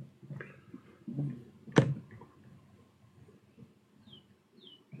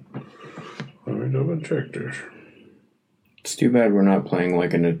 Let me double check this. It's too bad we're not playing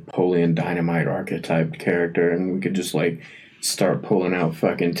like a Napoleon Dynamite archetyped character and we could just like start pulling out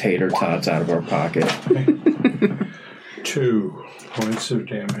fucking tater tots out of our pocket. 2 points of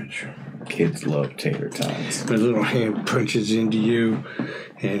damage. Kids love tater tots. The little hand punches into you,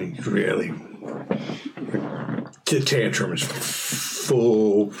 and really, the tantrum is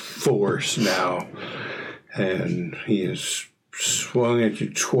full force now, and he has swung at you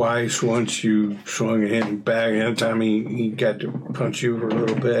twice. Once you swung at him back, and time he got to punch you for a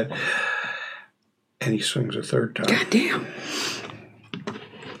little bit, and he swings a third time. God damn.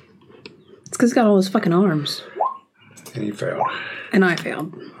 It's because he's got all those fucking arms. And he failed. And I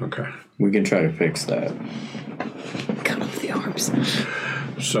failed. Okay. We can try to fix that. Cut off the arms.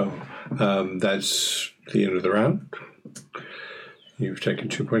 So, that's the end of the round. You've taken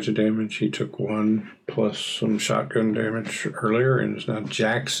 2 points of damage. He took 1 plus some shotgun damage earlier, and it's now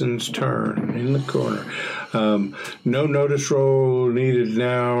Jackson's turn in the corner. No notice roll needed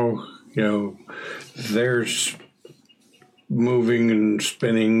now. You know, there's moving and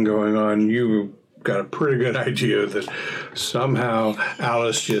spinning going on. You got a pretty good idea that somehow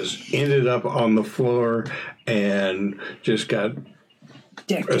Alice just ended up on the floor and just got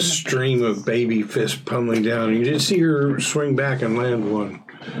a stream of baby fists pummeling down. You did see her swing back and land one,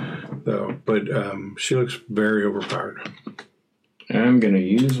 though, but she looks very overpowered. I'm going to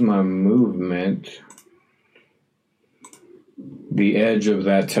use my movement. The edge of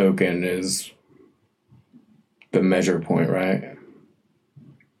that token is the measure point, right?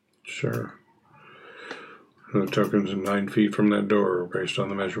 Sure. The token's 9 feet from that door based on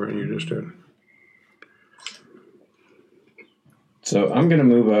the measurement you just did. So I'm going to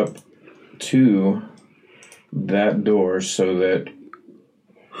move up to that door so that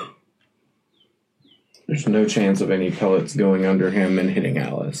there's no chance of any pellets going under him and hitting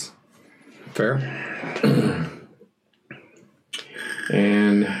Alice. Fair.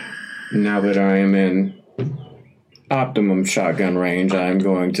 And Now that I am in optimum shotgun range, I'm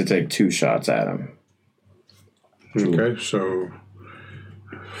going to take 2 shots at him. Okay, so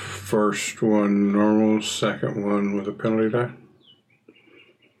first one normal, second one with a penalty die.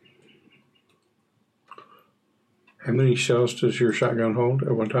 How many shells does your shotgun hold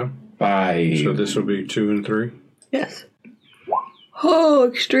at one time? 5. So this will be 2 and 3? Yes. Oh,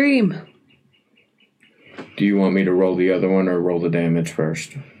 extreme. Do you want me to roll the other one or roll the damage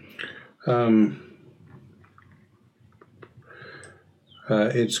first?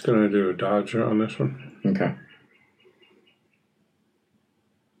 It's going to do a dodge on this one. Okay.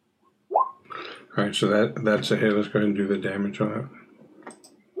 All right, so that's a hit. Let's go ahead and do the damage on that.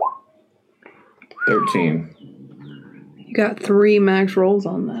 13. You got 3 max rolls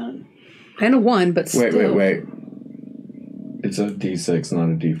on that. And a 1, but still. Wait. It's a D6, not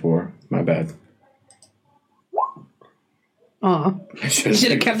a D4. My bad. Aw. You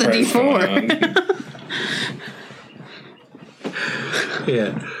should have kept the D4.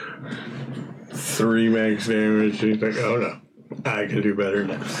 Yeah. 3 max damage. He's like, oh no, I can do better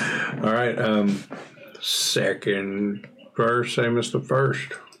now. All right. Second verse, same as the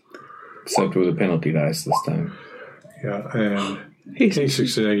first. Except with a penalty dice this time. Yeah, and he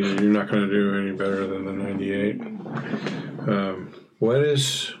succeeds. You're not going to do any better than the 98.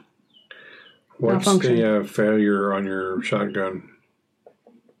 What's the failure on your shotgun?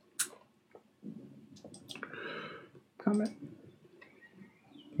 Combat.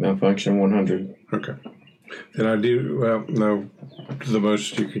 Malfunction 100. Okay. Then I do, well, no, the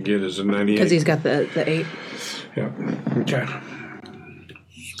most you could get is a 98. Because he's got the 8. Yeah. Okay.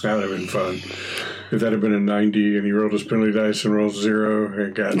 That would have been fun. If that had been a 90 and he rolled his penalty dice and rolled 0,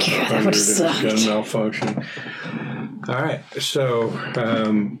 it got 100 and got a malfunction. All right. So,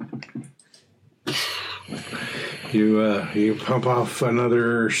 you pump off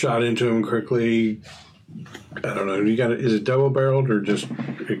another shot into him quickly. I don't know. Is it double barreled or just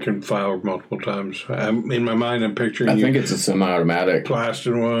it can fire multiple times? In my mind, I'm picturing. I think it's a semi-automatic.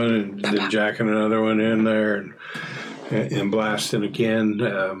 Blasting one and then jacking another one in there and blasting again.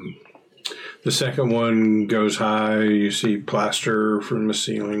 The second one goes high. You see plaster from the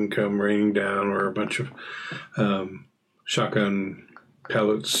ceiling come raining down, or a bunch of shotgun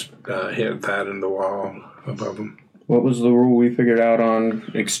pellets hit that in the wall above them. What was the rule we figured out on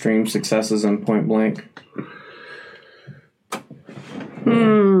extreme successes and point blank?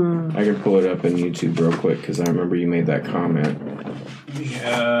 I can pull it up in YouTube real quick because I remember you made that comment.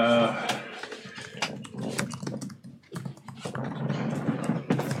 Yeah.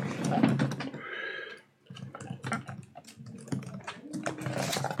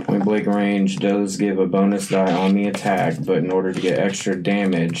 Point blank range does give a bonus die on the attack, but in order to get extra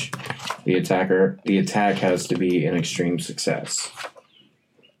damage, the attack has to be an extreme success.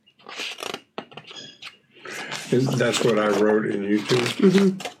 That's what I wrote in YouTube.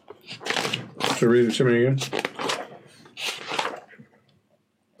 Mm-hmm. So read it to me again.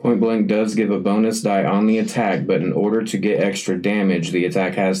 Point blank does give a bonus die on the attack, but in order to get extra damage, the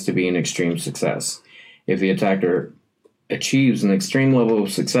attack has to be an extreme success. If the attacker achieves an extreme level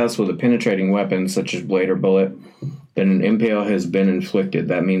of success with a penetrating weapon, such as blade or bullet, then an impale has been inflicted.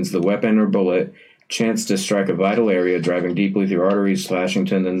 That means the weapon or bullet chanced to strike a vital area, driving deeply through arteries, slashing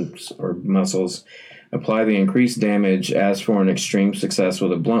tendons or muscles. Apply the increased damage as for an extreme success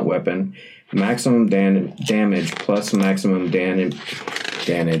with a blunt weapon. Maximum damage plus maximum damage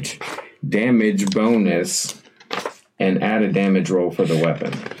bonus, and add a damage roll for the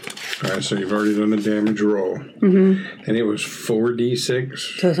weapon. All right, so you've already done the damage roll. Mm-hmm. And it was 4d6.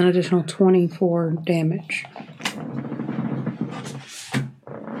 So it's an additional 24 damage.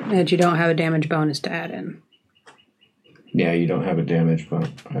 And you don't have a damage bonus to add in. Yeah, you don't have a damage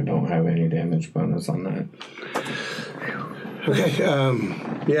bonus. I don't have any damage bonus on that. Okay,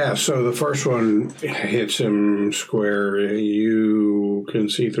 yeah, so the first one hits him square. You can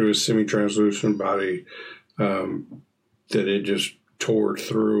see through his semi-translucent body that it just tore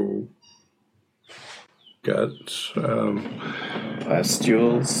through guts.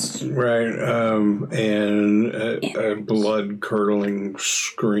 Pustules. Right, and a blood-curdling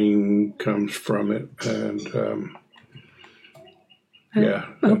scream comes from it, and... yeah.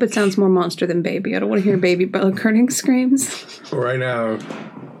 I hope it sounds more monster than baby. I don't want to hear baby blood-curdling screams. Right now,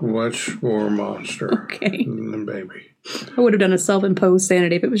 much more monster than baby. I would have done a self-imposed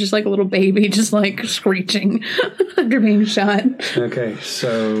sanity if it was just like a little baby just like screeching after being shot. Okay,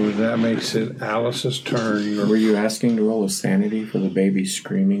 so that makes it Alice's turn. Were you asking to roll a sanity for the baby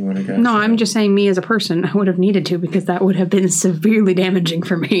screaming when it got No, shot? I'm just saying me as a person. I would have needed to because that would have been severely damaging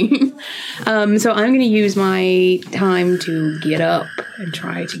for me. So I'm going to use my time to get up and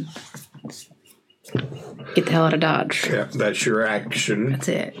try to Get the hell out of Dodge. Yeah, that's your action. That's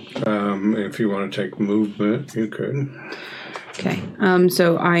it. If you want to take movement, you could. Okay.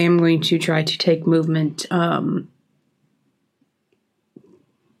 So I am going to try to take movement. How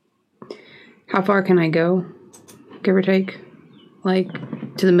far can I go? Give or take? Like,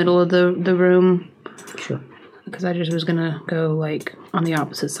 to the middle of the room? Sure. Because I just was going to go, like, on the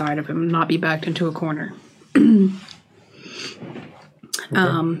opposite side of him, not be backed into a corner.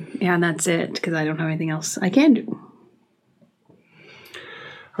 Yeah, and that's it, because I don't have anything else I can do.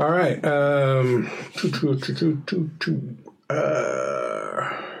 All right.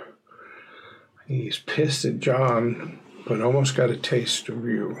 He's pissed at John, but almost got a taste of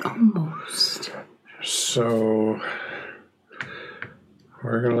you. Almost. So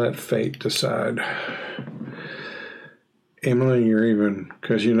we're going to let fate decide. Emily, you're even,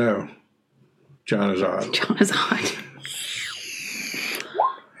 because you know, John is odd. John is odd.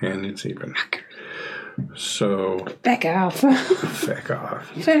 And it's even. So. Back off. Feck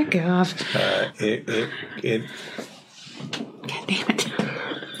off. Back off. God damn it.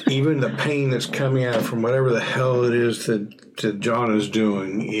 Even the pain that's coming out from whatever the hell it is that John is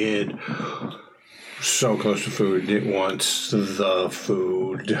doing, it so close to food. It wants the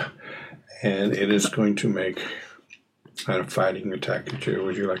food. And it is going to make a fighting attack at you.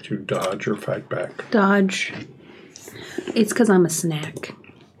 Would you like to dodge or fight back? Dodge. It's because I'm a snack.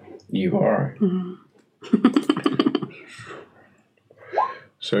 You are. Mm-hmm.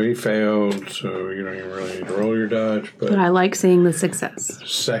 So he failed, so you don't even really need to roll your dodge. But I like seeing the success.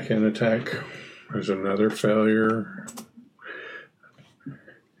 Second attack was another failure.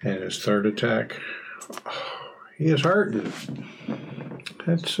 And his third attack, he is hurting.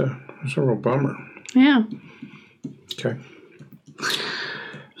 That's a real bummer. Yeah. Okay.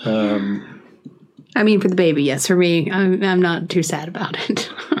 I mean, for the baby, yes. For me, I'm not too sad about it.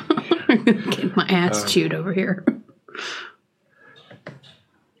 Getting my ass chewed over here.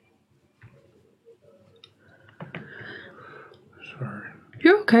 Sorry.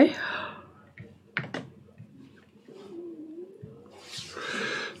 You're okay.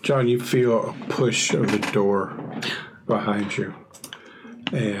 John, you feel a push of the door behind you.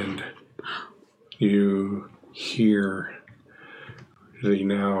 And you hear the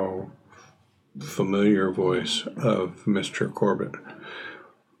now familiar voice of Mr. Corbitt.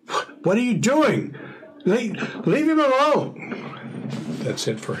 What are you doing? Leave him alone. That's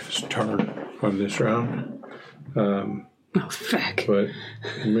it for his turn on this round. Oh, fuck. But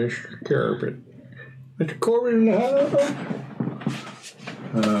Mr. Corbitt. Mr. Corbitt in the house.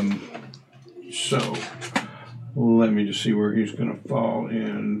 So let me just see where he's going to fall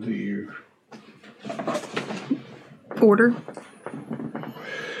in the order.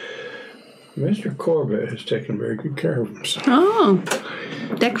 Mr. Corbitt has taken very good care of himself. Oh,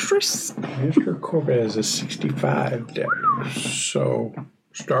 dexterous. Mr. Corbitt has a 65 dex. So,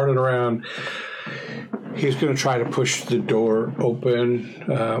 started around. He's going to try to push the door open.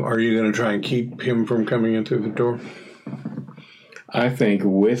 Are you going to try and keep him from coming in through the door? I think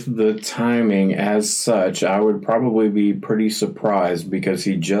with the timing as such, I would probably be pretty surprised because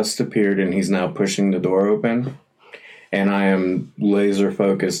he just appeared and he's now pushing the door open. And I am laser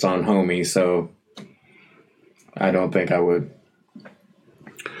focused on homie, so I don't think I would.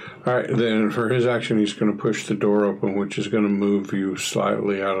 All right, then for his action, he's going to push the door open, which is going to move you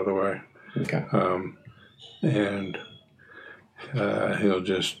slightly out of the way. Okay. And he'll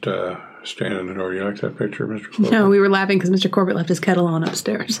just stand in the door. You like that picture, Mr. Corbitt? No, we were laughing because Mr. Corbitt left his kettle on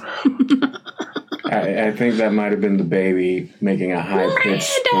upstairs. I think that might have been the baby making a high-pitched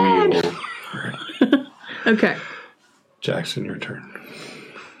squeal. Okay. Jackson, your turn.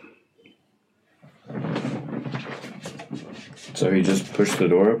 So he just pushed the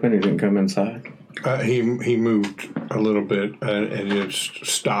door open? He didn't come inside? He moved a little bit and it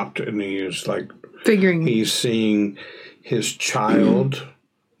stopped, and he is like figuring he's seeing his child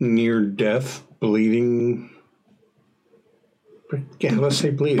near death, bleeding. Yeah, let's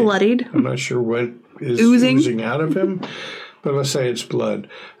say bleeding. Bloodied. I'm not sure what is oozing out of him, but let's say it's blood.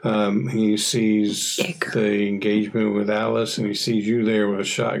 He sees the engagement with Alice, and he sees you there with a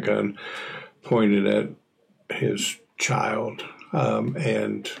shotgun pointed at his child.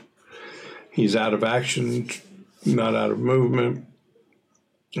 And he's out of action, not out of movement.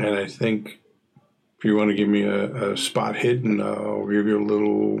 And I think if you want to give me a spot hidden, I'll give you a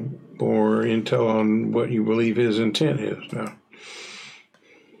little more intel on what you believe his intent is now.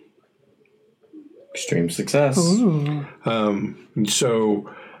 Extreme success. So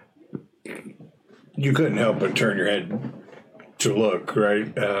you couldn't help but turn your head to look,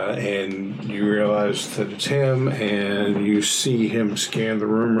 right? And you realize that it's him, and you see him scan the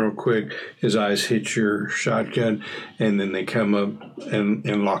room real quick. His eyes hit your shotgun, and then they come up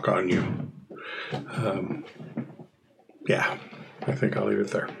and lock on you. Yeah, I think I'll leave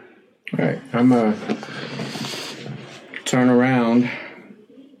it there. All right, I'm going to turn around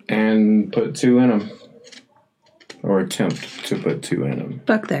and put 2 in him. Or attempt to put 2 in him.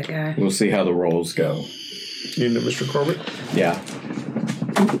 Fuck that guy. We'll see how the rolls go. You know Mr. Corbitt? Yeah.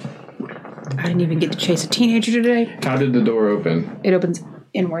 I didn't even get to chase a teenager today. How did the door open? It opens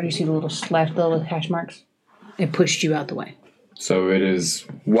inward. You see the little slash, the little hash marks? It pushed you out the way. So it is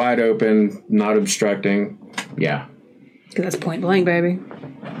wide open, not obstructing. Yeah. Because that's point blank, baby.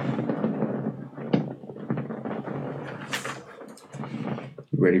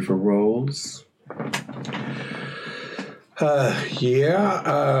 Ready for rolls?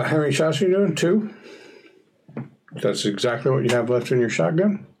 Yeah. How many shots are you doing? 2? That's exactly what you have left in your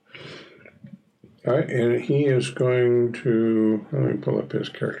shotgun. All right, and he is going to... Let me pull up his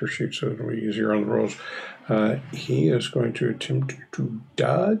character sheet so it'll be easier on the rolls. He is going to attempt to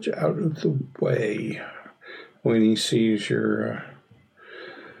dodge out of the way when he sees your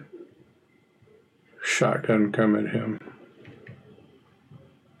shotgun come at him.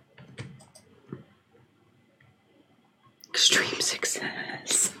 Extreme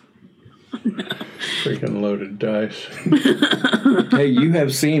success. Freaking loaded dice. Hey, you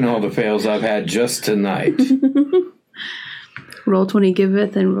have seen all the fails I've had just tonight. Roll 20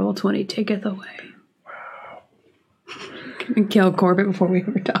 giveth and roll 20 taketh away. Wow. And kill Corbitt before we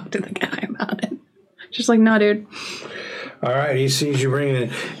ever talk to the guy about it. Just like, nah, dude. All right, he sees you bring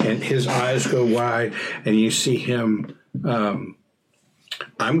it, and his eyes go wide, and you see him. I'm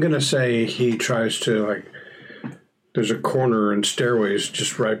going to say he tries to, like, there's a corner and stairways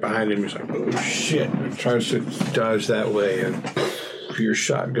just right behind him. He's like, oh, shit. He tries to dodge that way, and your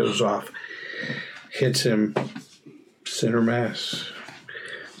shot goes off. Hits him center mass.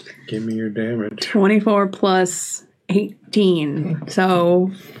 Give me your damage. 24 plus 18.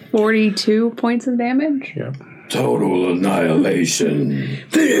 So 42 points of damage? Yep. Total annihilation.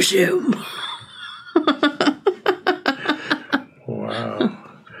 Finish him. Wow.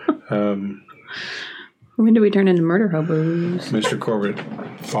 When do we turn into murder hobos? Mr. Corbitt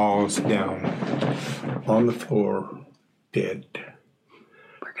falls down on the floor, dead.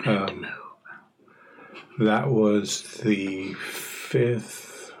 We're going to have to move. That was the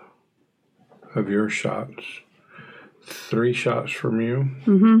 5th of your shots. 3 shots from you.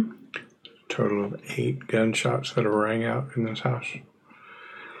 Mm-hmm. Total of 8 gunshots that have rang out in this house.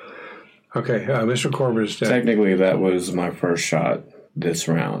 Okay, Mr. Corbitt is dead. Technically, that was my first shot this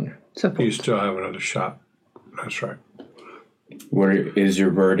round. So You still have another shot. That's right. What is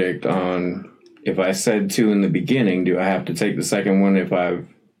your verdict on, if I said 2 in the beginning, do I have to take the second one if I've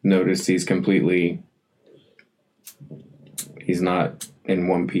noticed he's not in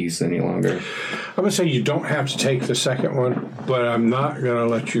one piece any longer? I'm going to say you don't have to take the second one, but I'm not going to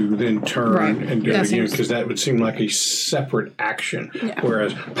let you then turn and do it again, because that would seem like a separate action,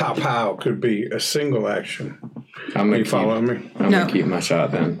 whereas pow pow could be a single action. You following me? I'm going to keep my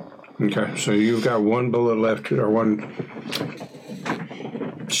shot then. Okay, so you've got 1 bullet left, or 1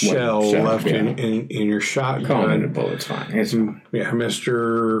 shell left in your shotgun. Calling it a bullet's fine.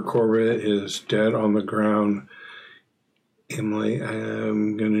 Mr. Corbitt is dead on the ground. Emily, I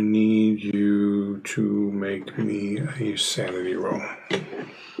am going to need you to make me a sanity roll.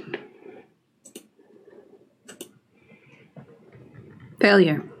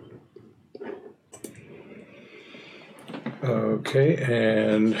 Failure. Okay,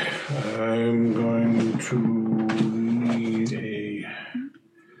 and I'm going to need a...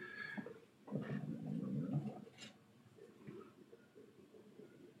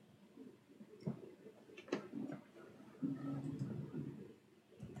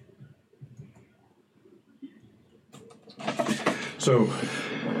 So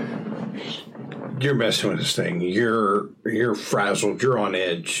you're messing with this thing. You're frazzled. You're on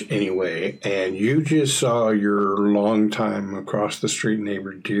edge anyway, and you just saw your longtime across the street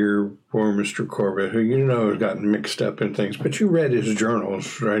neighbor, dear poor Mr. Corbitt, who you know has gotten mixed up in things, but you read his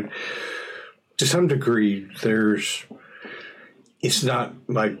journals, right? To some degree, it's not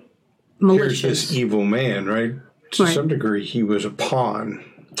like malicious. Here's this evil man, right? To some degree, he was a pawn,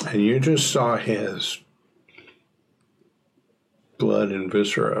 and you just saw his blood and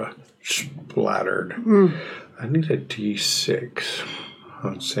viscera splattered. I need a D6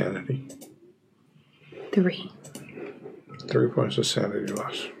 on sanity. 3. 3 points of sanity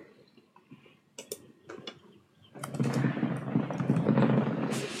loss.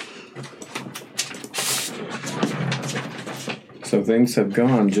 So things have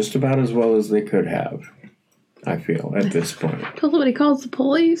gone just about as well as they could have, I feel, at this point. Till somebody calls the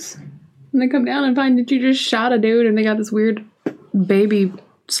police. And they come down and find that you just shot a dude and they got this weird baby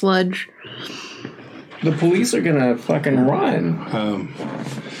sludge. The police are gonna fucking run.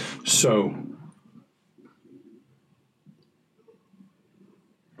 So,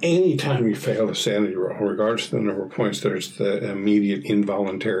 anytime you fail a sanity roll, regardless of the number of points, there's the immediate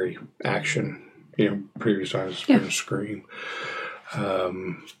involuntary action. Previous times it's been a scream.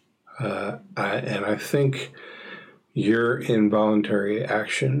 I think your involuntary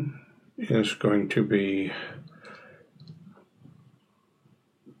action is going to be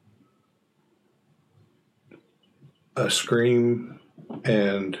a scream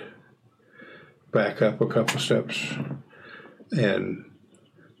and back up a couple steps and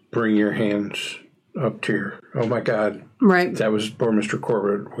bring your hands up to your, oh my God. Right. That was poor Mr.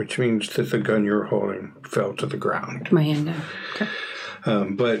 Corbitt, which means that the gun you were holding fell to the ground. My hand down. Okay.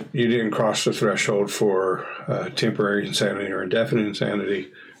 But you didn't cross the threshold for temporary insanity or indefinite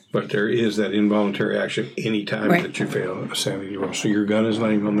insanity. But there is that involuntary action anytime that you fail a sanity roll. So your gun is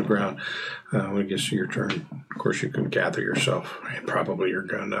laying on the ground. When it gets to your turn, of course, you can gather yourself and probably your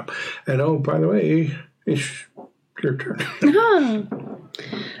gun up. And oh, by the way, it's your turn.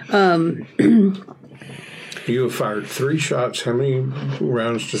 You have fired 3 shots. How many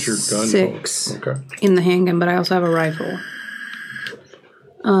rounds does your gun 6 hold? Okay. In the handgun, but I also have a rifle.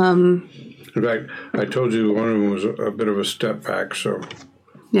 In fact, I told you one of them was a bit of a step back, so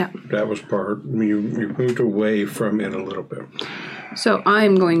yeah, that was part. You moved away from it a little bit. So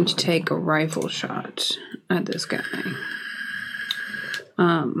I'm going to take a rifle shot at this guy.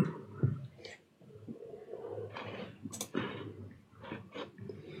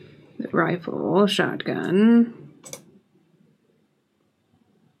 The rifle, shotgun.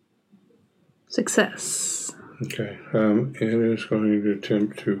 Success. Okay. It is going to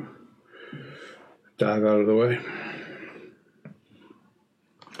attempt to dive out of the way,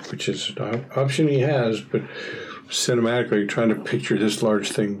 which is an option he has, but cinematically trying to picture this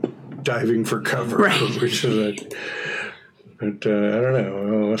large thing diving for cover, which is but I don't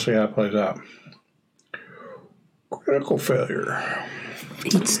know. Well, let's see how it plays out. Critical failure.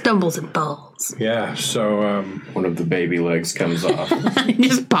 He stumbles and falls. Yeah, so one of the baby legs comes off. He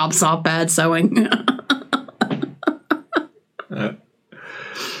just pops off bad sewing.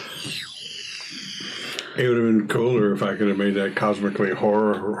 it would have been cooler if I could have made that cosmically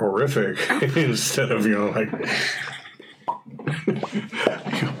horrific instead of,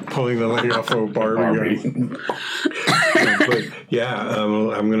 pulling the leg off of a Barbie. But yeah,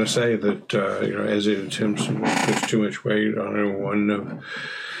 I'm going to say that as it attempts to push too much weight on one of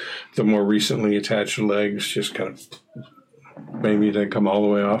the more recently attached legs, just kind of maybe it didn't come all the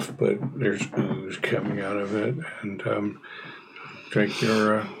way off, but there's ooze coming out of it, and take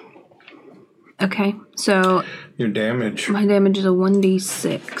your okay, so your damage. My damage is a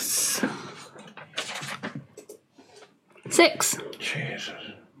 1d6. 6. Jesus.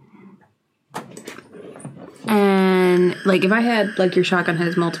 And if I had your shotgun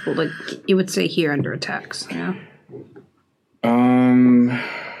has multiple, it would say here under attacks. Yeah.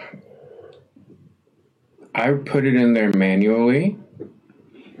 I put it in there manually.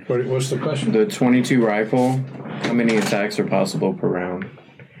 What's the question? The 22 rifle. How many attacks are possible per round?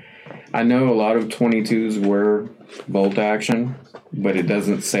 I know a lot of 22s were bolt action, but it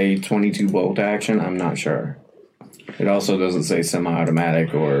doesn't say 22 bolt action. I'm not sure. It also doesn't say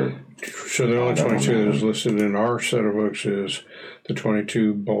semi-automatic or... So the only 22 that is listed in our set of books is the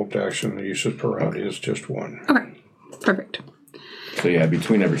 22 bolt action. The uses per round is just 1. Okay, perfect. So yeah,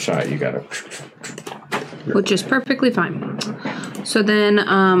 between every shot you gotta... Which is perfectly fine. So then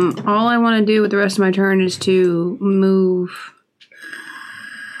all I want to do with the rest of my turn is to move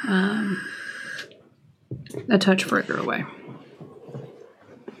a touch further away.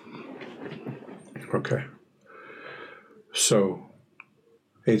 Okay. So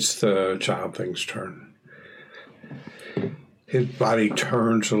it's the child thing's turn. His body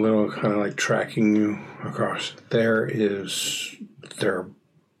turns a little, kind of like tracking you across. There are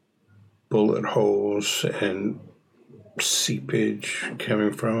bullet holes and seepage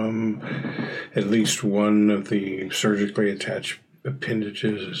coming from him. At least one of the surgically attached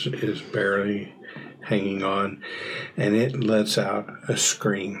appendages is barely hanging on, and it lets out a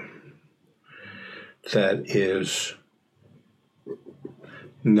scream that is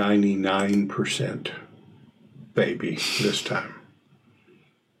 99% baby this time.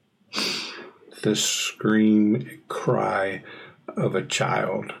 The scream cry of a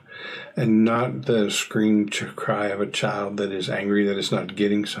child, and not the scream cry of a child that is angry that it's not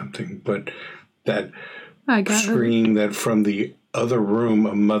getting something, but that scream that from the other room,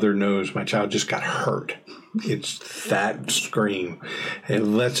 a mother knows my child just got hurt. It's that scream. It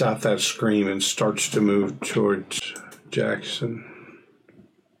lets out that scream and starts to move towards Jackson.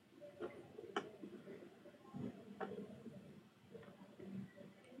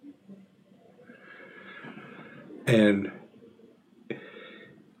 And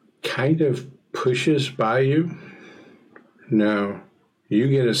kind of pushes by you. Now, you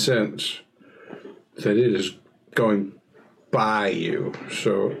get a sense that it is going by you.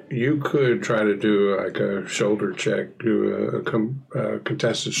 So you could try to do like a shoulder check, do a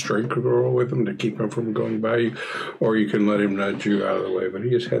contested strength roll with him to keep him from going by you, or you can let him nudge you out of the way. But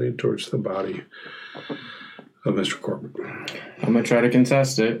he is heading towards the body of Mr. Corbitt. I'm going to try to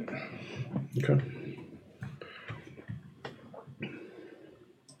contest it. Okay.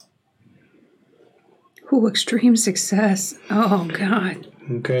 Ooh, extreme success. Oh, God.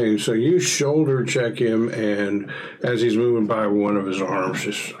 Okay, so you shoulder check him, and as he's moving by, one of his arms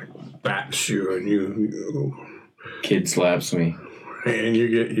just like bats you, and you Kid slaps me. and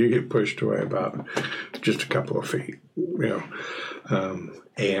you get pushed away about just a couple of feet,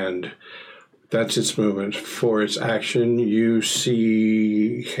 and that's its movement. For its action, you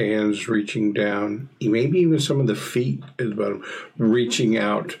see hands reaching down, maybe even some of the feet at the bottom, reaching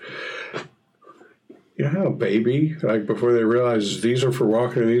out. You know how a baby, like before they realize these are for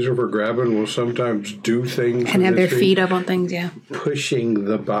walking and these are for grabbing, will sometimes do things. And have their feet up on things, yeah. Pushing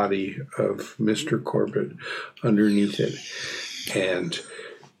the body of Mr. Corbitt underneath it. And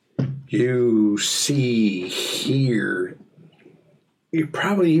you see, hear, you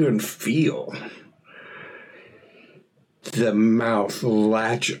probably even feel the mouth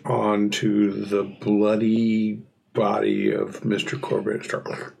latch onto the bloody body of Mr. Corbitt and start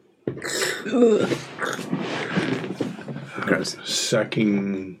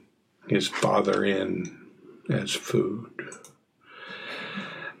sucking his father in as food.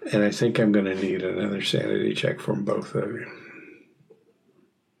 And I think I'm going to need another sanity check from both of you.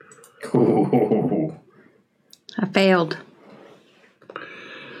 Ooh. I failed.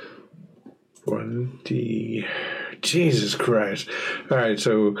 20. Jesus Christ. All right,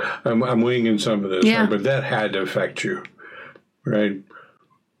 so I'm winging some of this, yeah. Right? But that had to affect you, right?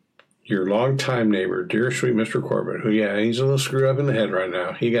 Your longtime neighbor, dear sweet Mr. Corbitt, who, he's a little screwed up in the head right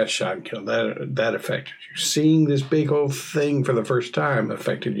now. He got shot and killed. That affected you. Seeing this big old thing for the first time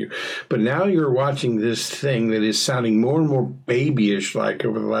affected you. But now you're watching this thing that is sounding more and more babyish like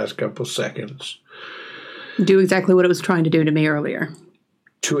over the last couple seconds. Do exactly what it was trying to do to me earlier.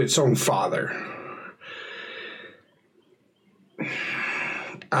 To its own father.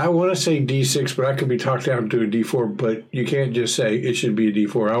 I want to say D6, but I could be talked down to a D4, but you can't just say it should be a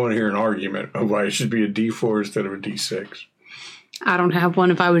D4. I want to hear an argument of why it should be a D4 instead of a D6. I don't have one.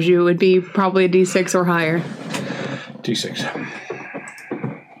 If I was you, it would be probably a D6 or higher. D6.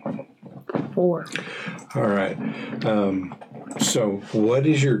 4. All right. So what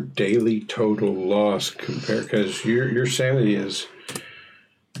is your daily total loss compared? Because your sanity is...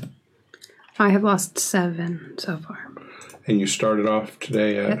 I have lost 7 so far. And you started off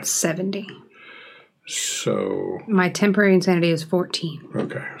today at 70. So my temporary insanity is 14.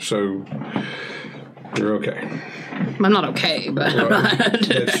 Okay, so you're okay. I'm not okay, but I'm not.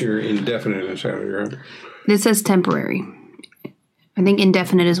 That's your indefinite insanity, right? It says temporary. I think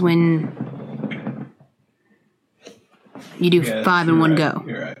indefinite is when you do 5 in one go.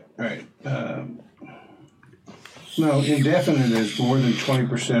 You're right. Right. No, indefinite is more than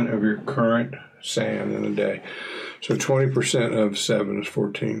 20% of your current sand in a day. So 20% of 7 is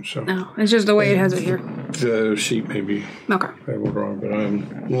 14. So no, it's just the way it has it here. The sheet may be okay. Wrong, but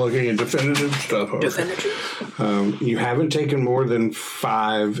I'm looking at definitive stuff. Definitive. You haven't taken more than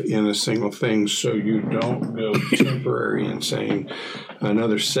 5 in a single thing, so you don't go temporary insane.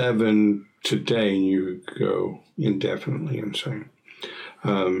 Another 7 today, and you go indefinitely insane.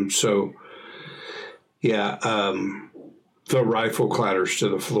 The rifle clatters to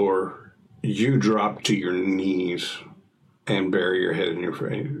the floor. You drop to your knees and bury your head in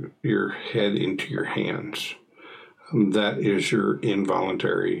your head into your hands. That is your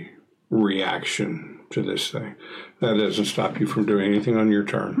involuntary reaction to this thing. That doesn't stop you from doing anything on your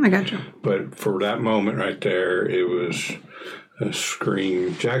turn. I got you. But for that moment right there, it was a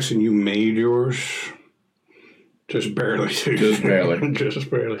scream. Jackson, you made yours. Just barely. Just barely.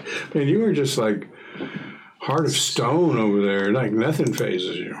 Just barely. Man, you were just like heart of stone over there. Like nothing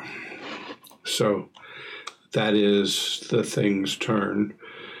phases you. So that is the thing's turn.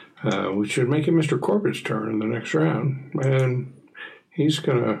 We should make it Mr. Corbitt's turn in the next round, and he's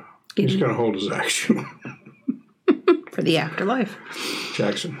gonna hold his action for the afterlife.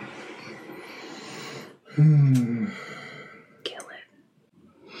 Jackson. Kill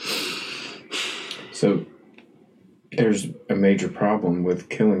So there's a major problem with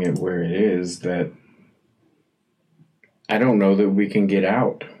killing it where it is that I don't know that we can get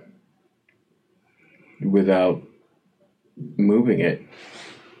out without moving it.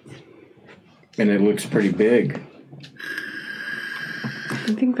 And it looks pretty big.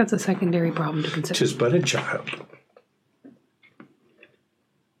 I think that's a secondary problem to consider. Just but a child.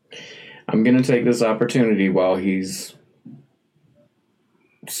 I'm going to take this opportunity while he's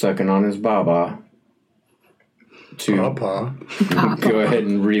sucking on his baba to go ahead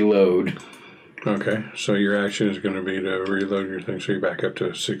and reload. Okay, so your action is going to be to reload your thing, so you're back up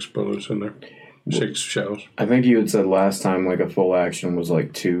to 6 bullets in there. 6 shells. I think you had said last time like a full action was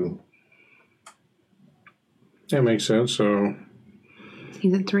like 2. That makes sense, so...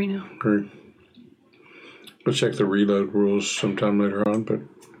 He's at 3 now. Great. We'll check the reload rules sometime later on, but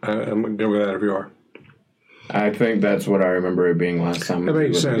I'm good with that if you are. I think that's what I remember it being last time. That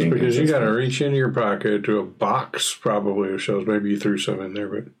makes sense, because you got to reach into your pocket to a box probably of shells. Maybe you threw some in there,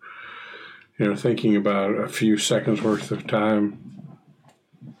 but... thinking about a few seconds worth of time.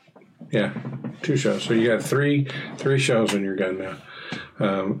 Yeah, 2 shells. So you got three shells in your gun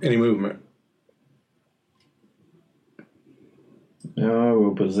now. Any movement? No, I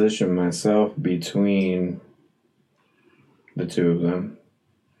will position myself between the 2 of them.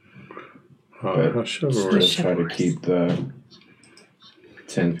 But just try to keep the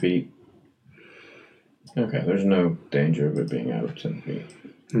 10 feet. Okay, there's no danger of it being out of 10 feet.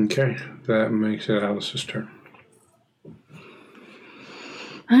 Okay, that makes it Alice's turn.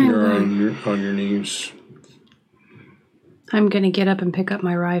 You're on your knees. I'm going to get up and pick up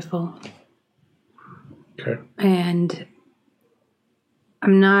my rifle. Okay. And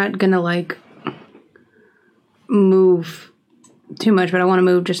I'm not going to, move too much, but I want to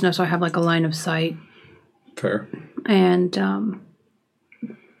move just so I have, a line of sight. Fair. And,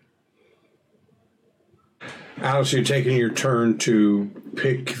 Alice, you're taking your turn to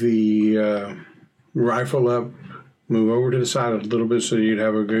pick the rifle up, move over to the side a little bit so you'd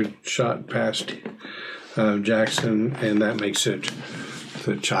have a good shot past Jackson, and that makes it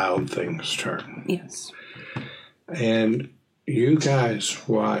the child thing's turn. Yes. And you guys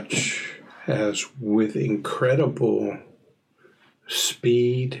watch as, with incredible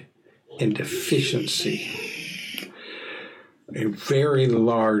speed and efficiency, a very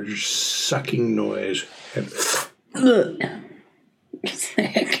large sucking noise and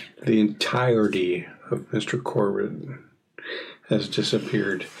the entirety of Mr. Corbitt has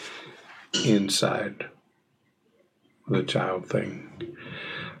disappeared inside the child thing.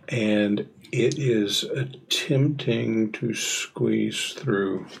 And it is attempting to squeeze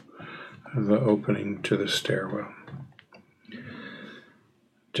through the opening to the stairwell.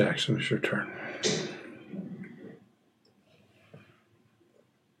 Jackson, it's your turn.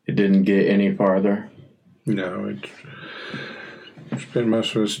 It didn't get any farther? No, it's spent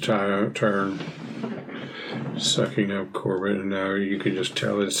most of its turn sucking up Corbitt, and now you can just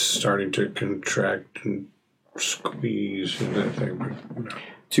tell it's starting to contract and squeeze and that thing. But no.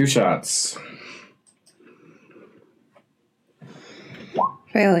 2 shots.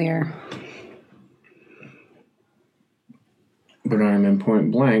 Failure. But I'm in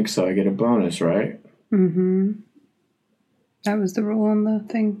point blank, so I get a bonus, right? Mm-hmm. That was the rule on the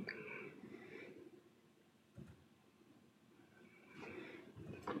thing.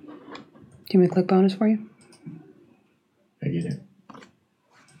 Do you want me to click bonus for you? I get it.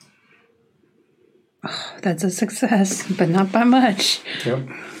 Oh, that's a success, but not by much. Yep.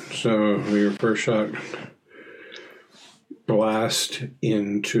 So your first shot blast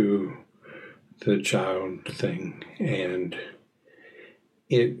into the child thing, and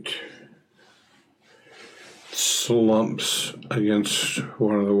it slumps against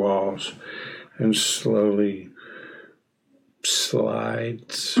one of the walls and slowly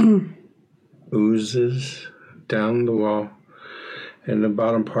slides, oozes down the wall, and the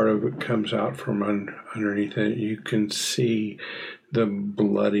bottom part of it comes out from underneath it. You can see the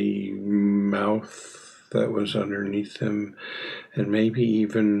bloody mouth that was underneath them, and maybe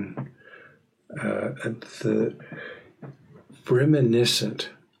even the reminiscent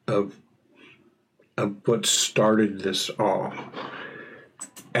of what started this all.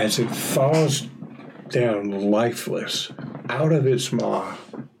 As it falls down lifeless, out of its maw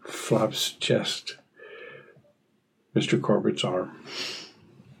flops just Mr. Corbitt's arm.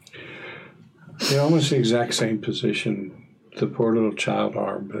 In almost the exact same position, the poor little child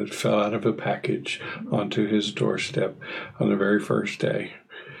arm that fell out of a package onto his doorstep on the very first day.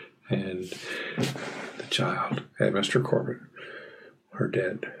 And the child and Mr. Corbitt are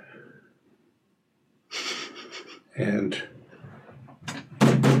dead.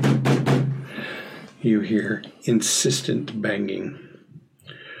 you hear insistent banging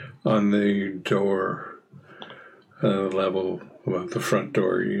on the door level above the front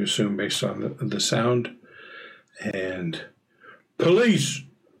door, you assume, based on the sound. And, police,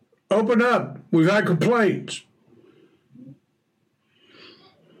 open up. We've had complaints.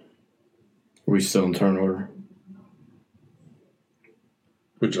 We still in turn order?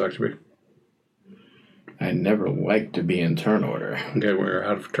 Would you like to be? I never like to be in turn order. Okay, we're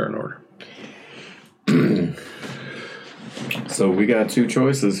out of turn order. So we got two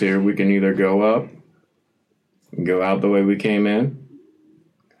choices here. We can either go up, go out the way we came in.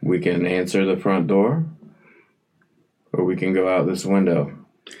 We can answer the front door. Or we can go out this window.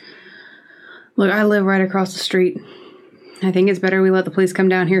 Look, I live right across the street. I think it's better we let the police come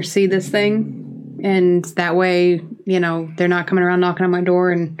down here, see this thing. And that way, they're not coming around knocking on my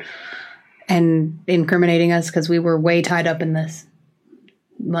door and incriminating us because we were way tied up in this.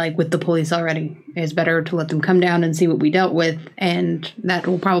 Like, with the police already. It's better to let them come down and see what we dealt with, and that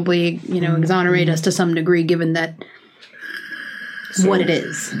will probably, exonerate us to some degree, given that what it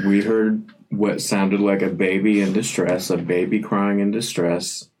is. We heard what sounded like a baby in distress, a baby crying in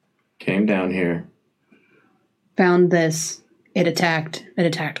distress, came down here. Found this. It attacked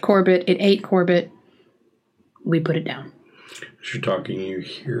Corbitt. It ate Corbitt. We put it down. As you're talking, you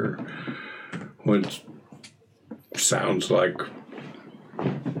hear what sounds like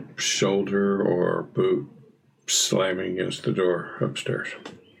shoulder or boot slamming against the door upstairs.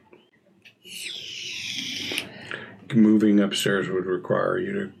 Moving upstairs would require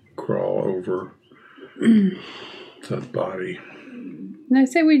you to crawl over the body. And I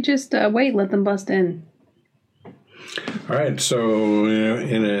say we just wait, let them bust in. All right, so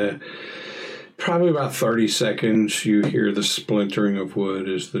in probably about 30 seconds, you hear the splintering of wood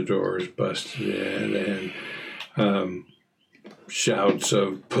as the door is busted in, and shouts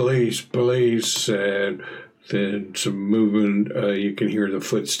of police, police, and then some movement. You can hear the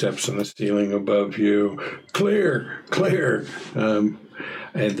footsteps on the ceiling above you. Clear, clear. And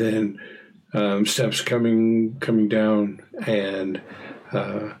then steps coming down, and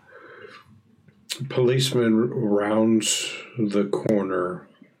policeman rounds the corner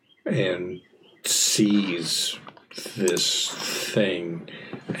and sees this thing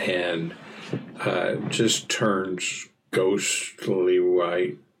and just turns ghostly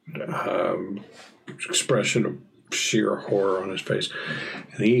white, expression of sheer horror on his face.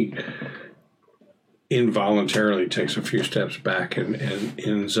 And he involuntarily takes a few steps back and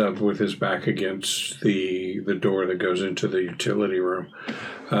ends up with his back against the door that goes into the utility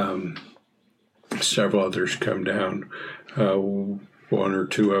room. Several others come down, one or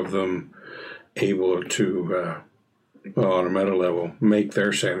two of them able to, on a meta level, make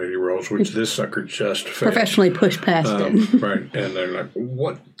their sanity rolls, which this sucker just failed. Professionally pushed past it. Right, and they're like,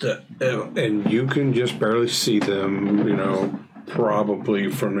 what the hell? And you can just barely see them,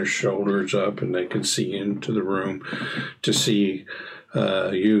 probably from their shoulders up, and they can see into the room to see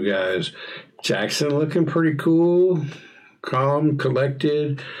you guys. Jackson looking pretty cool, calm,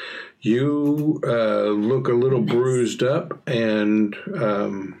 collected. You look a little bruised up and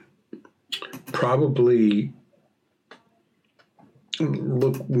probably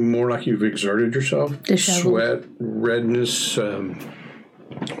look more like you've exerted yourself. Disheveled. Sweat, redness,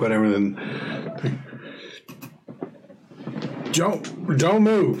 whatever. Then don't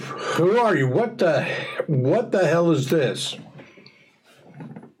move. Who are you? What the hell is this?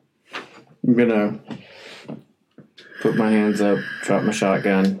 I'm gonna put my hands up, drop my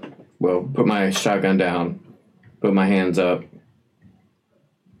shotgun. Well, put my shotgun down, put my hands up,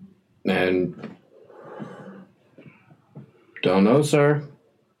 and don't know, sir.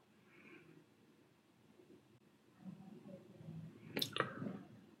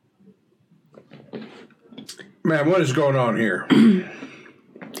 Man, what is going on here?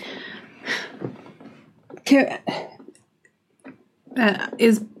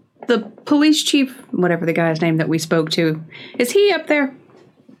 Is the police chief, whatever the guy's name that we spoke to, is he up there?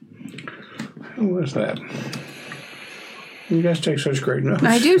 Who was that? You guys take such great notes.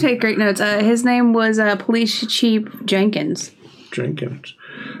 I do take great notes. His name was Police Chief Jenkins. Jenkins.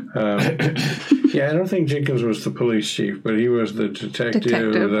 Yeah, I don't think Jenkins was the police chief, but he was the detective.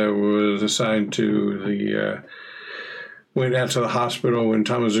 That was assigned to the... went out to the hospital when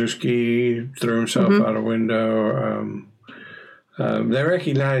Tomaszewski threw himself out a window. They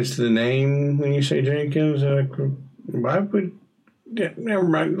recognized the name when you say Jenkins. Why would... Yeah, never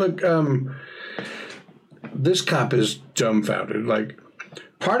mind. Look, this cop is dumbfounded. Like,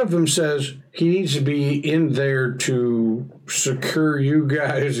 part of him says he needs to be in there to secure you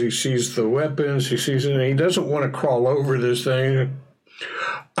guys. He sees the weapons. He sees it. And he doesn't want to crawl over this thing.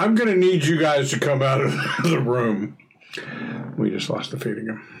 I'm going to need you guys to come out of the room. We just lost the feeding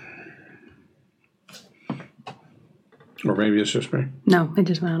him. Or maybe it's just me. No, it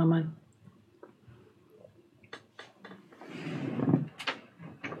just went out on mine.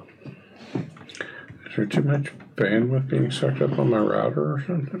 Is there too much bandwidth being sucked up on my router or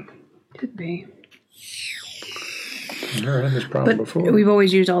something? Could be. I've never had this problem before. We've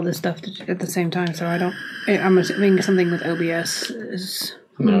always used all this stuff at the same time, so I'm assuming something with OBS is...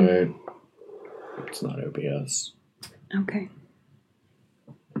 No, it's not OBS. Okay.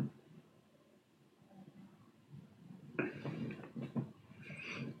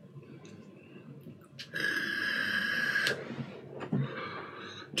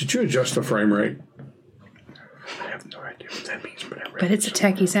 Did you adjust the frame rate? I have no idea what that means, but it's a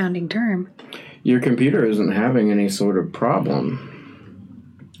techie sounding term. Your computer isn't having any sort of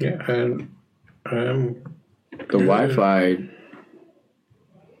problem. Yeah, and the Wi-Fi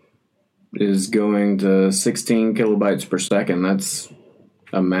is going to 16 kilobytes per second. That's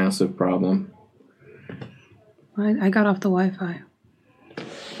a massive problem. I got off the Wi-Fi.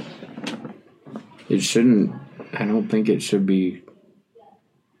 It shouldn't. I don't think it should be.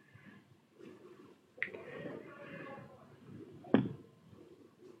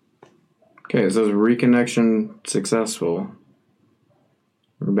 Okay, it says reconnection successful.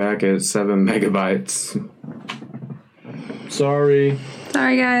 We're back at 7 megabytes. Sorry.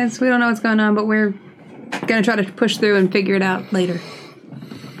 Sorry, guys. We don't know what's going on, but we're going to try to push through and figure it out later.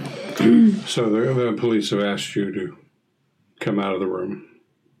 So the police have asked you to come out of the room.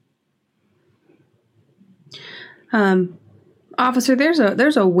 Officer, there's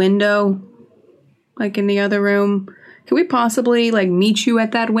a window, like in the other room. Can we possibly, like, meet you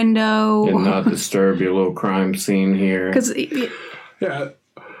at that window? And not disturb your little crime scene here. Because... Yeah.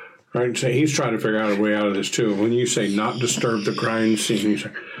 Right, so he's trying to figure out a way out of this, too. When you say not disturb the crime scene, he's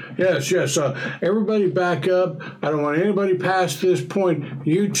like, yes, everybody back up. I don't want anybody past this point.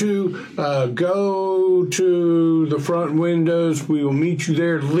 You two go to the front windows. We will meet you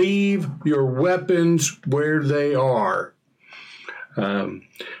there. Leave your weapons where they are. And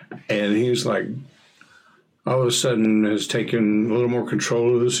he's like, all of a sudden has taken a little more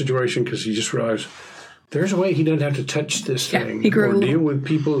control of the situation because he just realized there's a way he doesn't have to touch this thing or deal with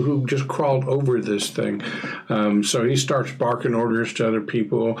people who just crawled over this thing. So he starts barking orders to other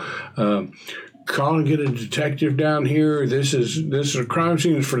people. Call and get a detective down here. This is a crime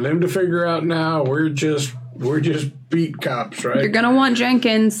scene. It's for them to figure out now. We're just beat cops, right? You're gonna want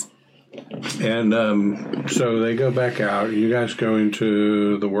Jenkins. And so they go back out. You guys go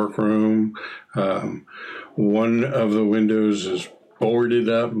into the workroom. One of the windows is boarded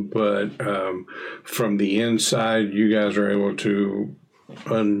up, but from the inside, you guys are able to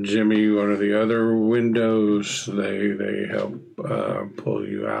unjimmy one of the other windows. They help pull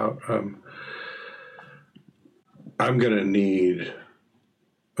you out. I'm going to need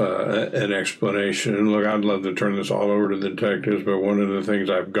an explanation. Look, I'd love to turn this all over to the detectives, but one of the things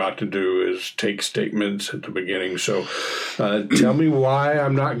I've got to do is take statements at the beginning. So tell me why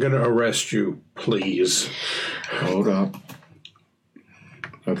I'm not going to arrest you, please. Hold up.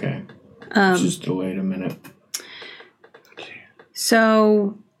 Okay. Just wait a minute.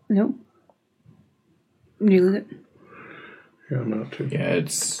 So, nope. You lose it? Yeah, I'm not too. Yeah,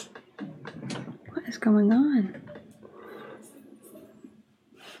 it's... What is going on?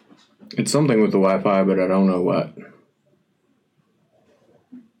 It's something with the Wi-Fi, but I don't know what.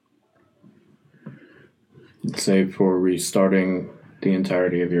 Save for restarting the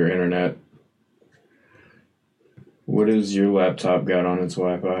entirety of your internet. What has your laptop got on its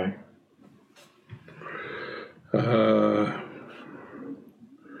Wi-Fi?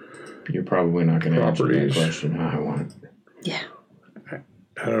 You're probably not going to answer that question how I want. Yeah.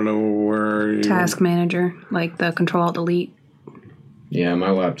 I don't know where you... Task manager, like the Control-Alt-Delete. Yeah, my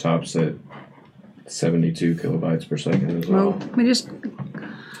laptop's at 72 kilobytes per second as well.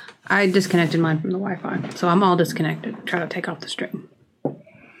 I disconnected mine from the Wi-Fi, so I'm all disconnected. Try to take off the string.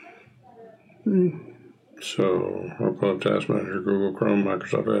 So, I'll pull up Task Manager, Google Chrome,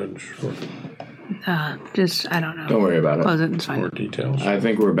 Microsoft Edge. I don't know. Don't worry about it. Close it, it's fine. More details. I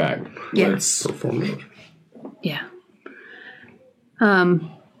think we're back. Yeah. Let's perform those. Yeah.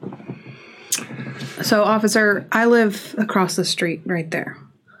 So, officer, I live across the street right there.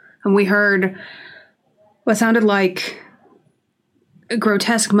 And we heard what sounded like a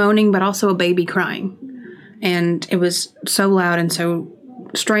grotesque moaning, but also a baby crying. And it was so loud and so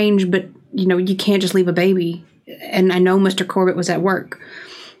strange, but, you can't just leave a baby. And I know Mr. Corbitt was at work.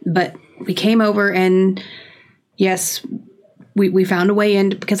 But we came over and, yes, we found a way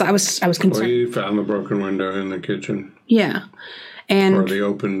in because I was concerned. We found the broken window in the kitchen. Yeah. And or the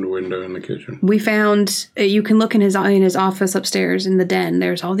opened window in the kitchen. we found, you can look in his office upstairs in the den.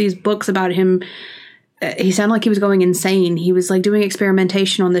 There's all these books about him. He sounded like he was going insane. He was like doing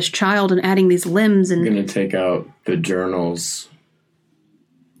experimentation on this child and adding these limbs. And I'm going to take out the journals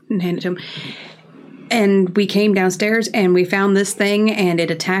and hand it to him. And we came downstairs and we found this thing and it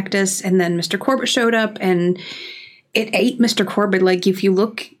attacked us. And then Mr. Corbitt showed up and it ate Mr. Corbitt. Like if you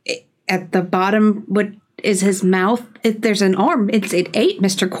look at the bottom, what is his mouth? There's an arm. It ate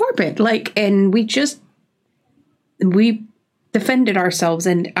Mr. Corbitt. Like, and we defended ourselves.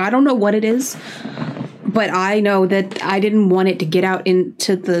 And I don't know what it is, but I know that I didn't want it to get out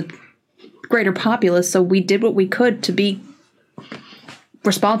into the greater populace. So we did what we could to be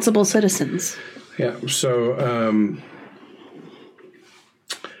responsible citizens. Yeah, so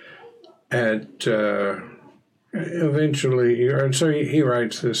eventually, so he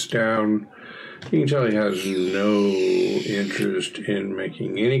writes this down. You can tell he has no interest in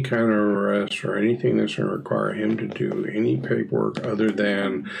making any kind of arrest or anything that's going to require him to do any paperwork other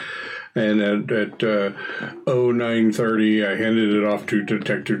than, and at 09:30, I handed it off to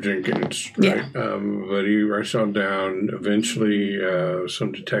Detective Jenkins, right? Yeah. But he writes it down. Eventually,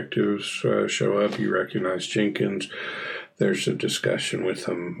 some detectives show up. You recognize Jenkins. There's a discussion with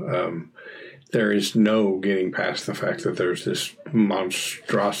him. There is no getting past the fact that there's this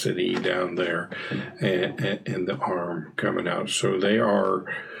monstrosity down there and the arm coming out. So they are,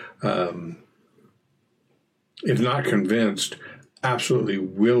 if not convinced, absolutely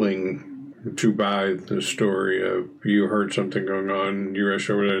willing to buy the story of you heard something going on, you rush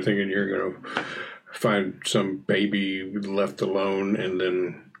over there thinking you're going to find some baby left alone, and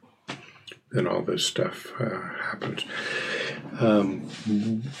then all this stuff happens.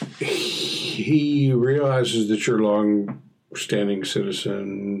 He realizes that you're a long-standing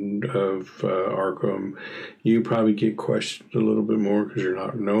citizen of Arkham. You probably get questioned a little bit more because you're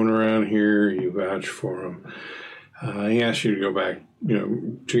not known around here. You vouch for him. He asks you to go back,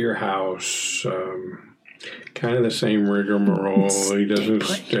 to your house. Kind of the same rigmarole. He doesn't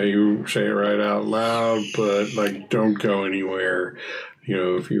say it right out loud, but don't go anywhere.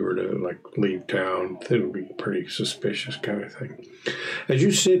 If you were to leave town, it would be pretty suspicious kind of thing. As you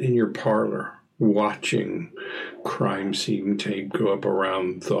sit in your parlor watching crime scene tape go up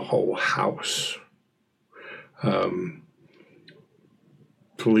around the whole house,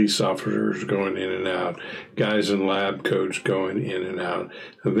 police officers going in and out, guys in lab coats going in and out.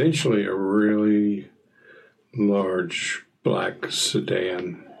 Eventually, a really large black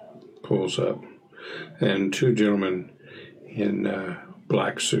sedan pulls up, and two gentlemen in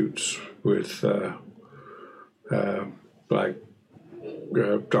black suits with black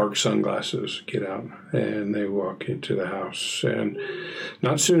dark sunglasses get out, and they walk into the house. And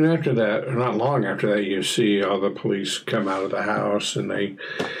not long after that, you see all the police come out of the house, and they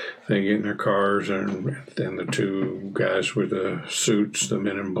get in their cars, and then the two guys with the suits, the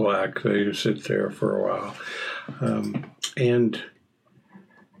men in black, they sit there for a while. And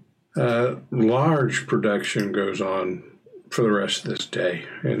large production goes on for the rest of this day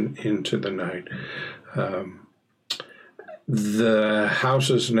and into the night. The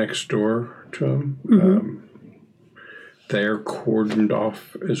houses next door to them, they're cordoned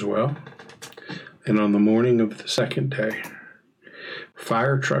off as well. And on the morning of the second day,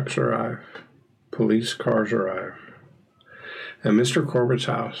 fire trucks arrive, police cars arrive, and Mr. Corbitt's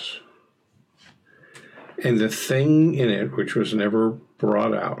house. And the thing in it, which was never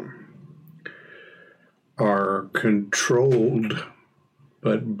brought out, are controlled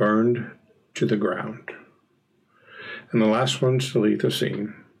but burned to the ground. And the last ones to leave the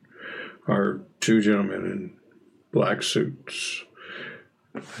scene are two gentlemen in black suits.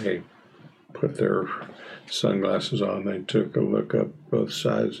 They put their sunglasses on. They took a look up both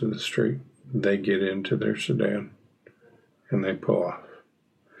sides of the street. They get into their sedan and they pull off.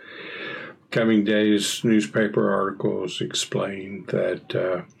 Coming days, newspaper articles explain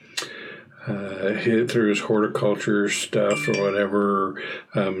that through his horticulture stuff or whatever,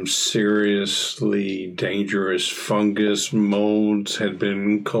 seriously dangerous fungus molds had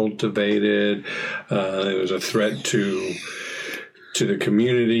been cultivated. It was a threat to the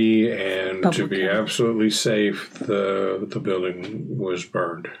community, and to be absolutely safe, the building was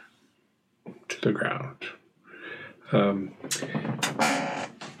burned to the ground.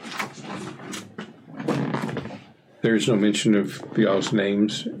 There's no mention of y'all's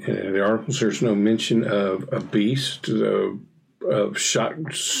names in the articles. There's no mention of a beast, of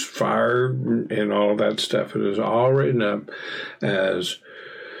shots fired, and all of that stuff. It is all written up as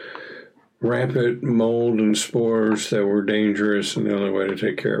rampant mold and spores that were dangerous, and the only way to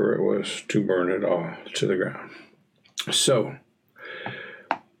take care of it was to burn it all to the ground. So,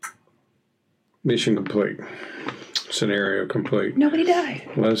 Mission complete. Scenario complete. Nobody died.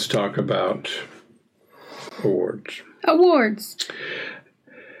 Let's talk about awards. Awards.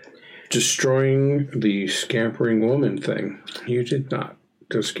 Destroying the scampering woman thing. You did not.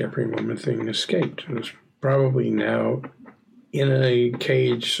 The scampering woman thing escaped. It was probably now in a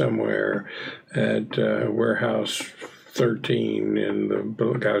cage somewhere at Warehouse 13 and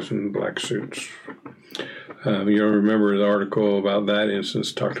the guys in black suits. You'll remember the article about that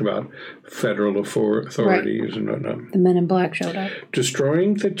instance talked about federal authorities and whatnot. The men in black showed up.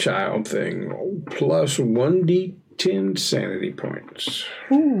 Destroying the child thing plus 1d10 sanity points.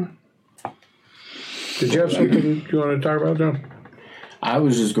 Ooh. Did you have something you want to talk about, John? I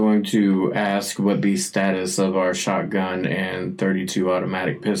was just going to ask what the status of our shotgun and .32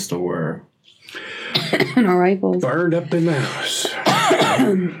 automatic pistol were. And our rifles. Burned up in the house.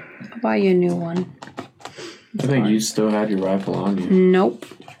 I'll buy you a new one. I think you still had your rifle on you. Nope.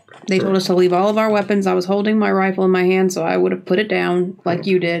 They told us to leave all of our weapons. I was holding my rifle in my hand, so I would have put it down like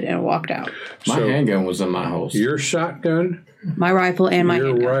you did and walked out. My handgun was in my holster. Your shotgun, my rifle, and my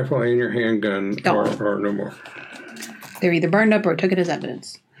handgun. Your rifle and your handgun are no more. They're either burned up or took it as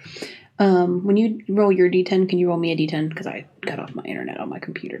evidence. When you roll your D10, can you roll me a D10? Because I got off my internet on my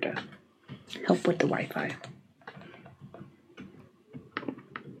computer to help with the Wi-Fi.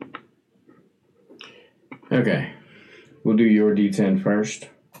 Okay. We'll do your D10 first.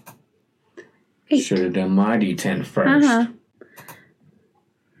 8. Should have done my D10 first.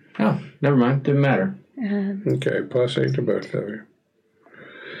 Oh, never mind. Didn't matter. Okay, plus 8 to both of you.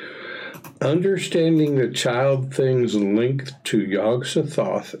 Understanding the child thing's link to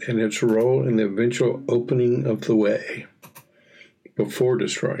Yog-Sothoth and its role in the eventual opening of the way before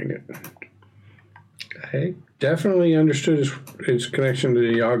destroying it. I definitely understood its connection to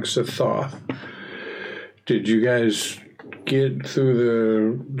Yog-Sothoth. Did you guys get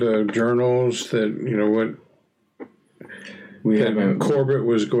through the journals that, you know, what Corbitt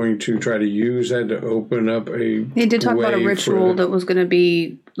was going to try to use that to open up a He did talk about a ritual that was going to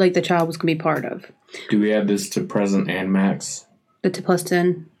be, like, the child was going to be part of. Do we add this to present and max? The plus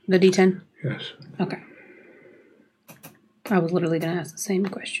 10? The D10? Yes. Okay. I was literally going to ask the same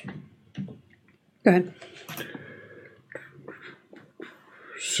question. Go ahead.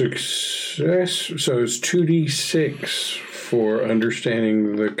 Success. So it's 2d6 for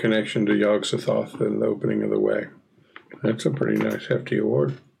understanding the connection to Yog-Sothoth and the opening of the way. That's a pretty nice, hefty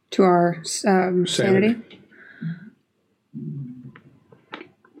award. To our sanity.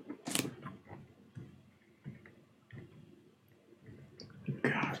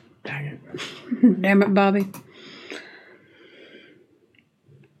 God dang it. Damn it, Bobby.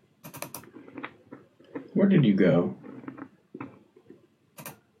 Where did you go?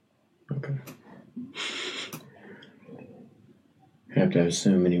 Okay. Have to have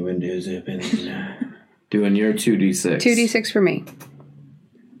so many windows open. Doing your 2d6. 2d6 for me.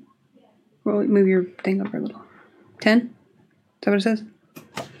 Roll, move your thing over a little. 10? Is that what it says?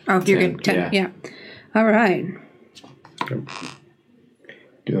 Oh, you're good. 10. Yeah. All right. Okay.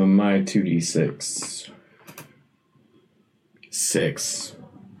 Doing my 2d6. 6.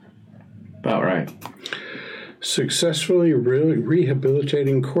 About right. Successfully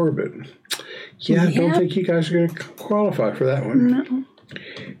rehabilitating Corbitt. Yeah, I don't think you guys are going to qualify for that one. No.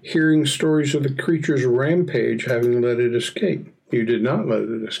 Hearing stories of the creature's rampage having let it escape. You did not let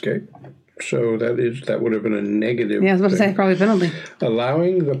it escape. So that would have been a negative. Yeah, I was about to say probably penalty.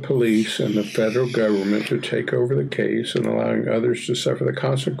 Allowing the police and the federal government to take over the case and allowing others to suffer the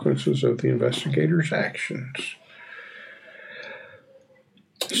consequences of the investigators' actions.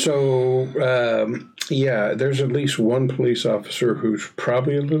 So, there's at least one police officer who's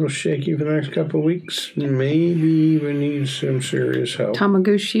probably a little shaky for the next couple of weeks. Maybe even needs some serious help.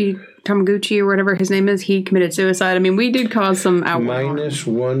 Tamaguchi, or whatever his name is, he committed suicide. I mean, we did cause some outward Minus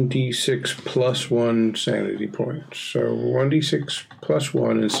 1d6 plus 1 sanity points. So 1d6 plus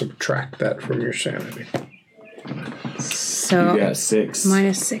 1 and subtract that from your sanity. So you got 6.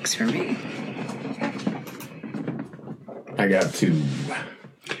 Minus 6 for me. I got 2.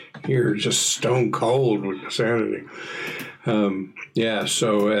 You're just stone cold with the sanity.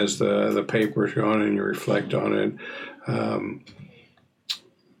 So as the paper's gone and you reflect on it,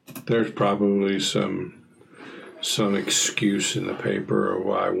 there's probably some excuse in the paper of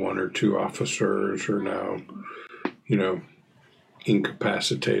why 1 or 2 officers are now,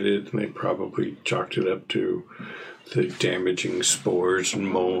 incapacitated, and they probably chalked it up to the damaging spores and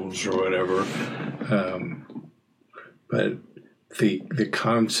molds or whatever. But the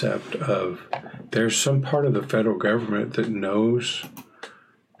concept of there's some part of the federal government that knows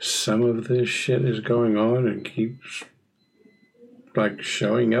some of this shit is going on and keeps like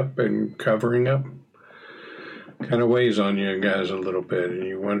showing up and covering up kind of weighs on you guys a little bit, and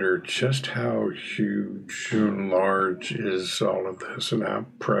you wonder just how huge and large is all of this and how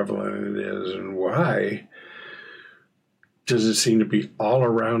prevalent it is, and why does it seem to be all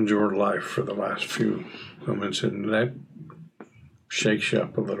around your life for the last few moments, and that shakes you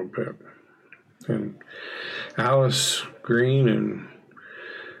up a little bit. And Alice Green and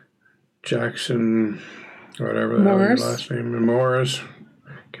Jackson, whatever the hell your last name, and Morris,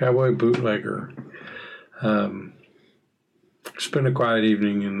 Cowboy Bootlegger, spent a quiet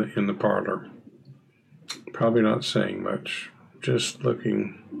evening in the parlor. Probably not saying much, just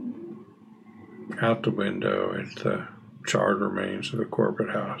looking out the window at the charred remains of the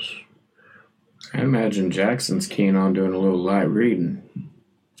Corbitt house. I imagine Jackson's keen on doing a little light reading.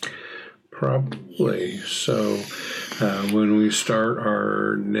 Probably. So when we start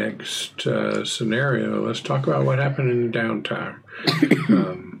our next scenario, let's talk about what happened in the downtime.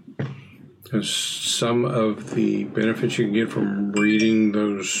 Some of the benefits you can get from reading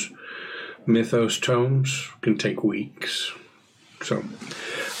those mythos tomes can take weeks. So,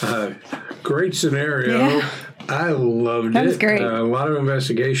 great scenario. Yeah. I loved it. That was great. A lot of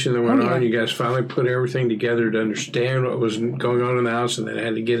investigation that went on. You guys finally put everything together to understand what was going on in the house, and then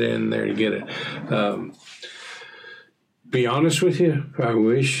had to get in there to get it. Be honest with you, I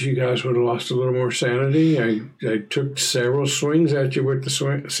wish you guys would have lost a little more sanity. I took several swings at you with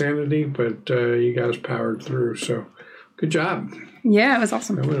the sanity, but you guys powered through. So, good job. Yeah, it was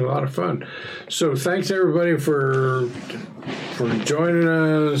awesome. It was a lot of fun. So, thanks everybody for joining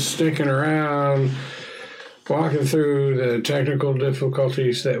us, sticking around, walking through the technical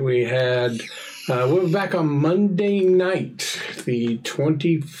difficulties that we had. We'll be back on Monday night, the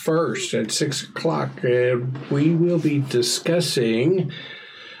 21st at 6 o'clock, and we will be discussing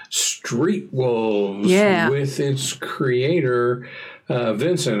Street Wolves with its creator,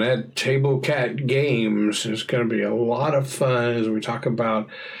 Vincent, at Table Cat Games. It's going to be a lot of fun as we talk about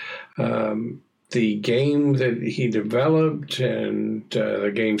the game that he developed and the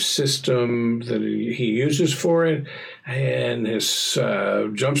game system that he uses for it, and his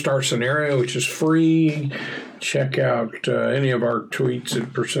Jumpstart scenario, which is free. Check out any of our tweets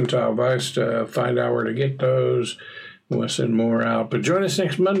at Percentile Vice to find out where to get those. We'll send more out. But join us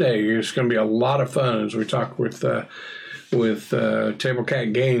next Monday. It's going to be a lot of fun as we talk with Table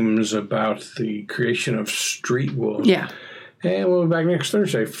Cat Games about the creation of Street Wolves. Yeah. And we'll be back next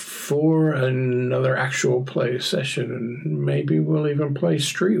Thursday for another actual play session. And maybe we'll even play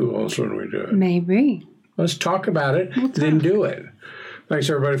Street Wolves when we do it. Maybe. Let's talk about it, then do it. Thanks,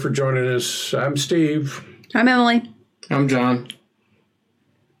 everybody, for joining us. I'm Steve. I'm Emily. I'm John.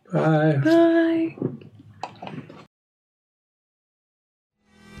 Bye. Bye.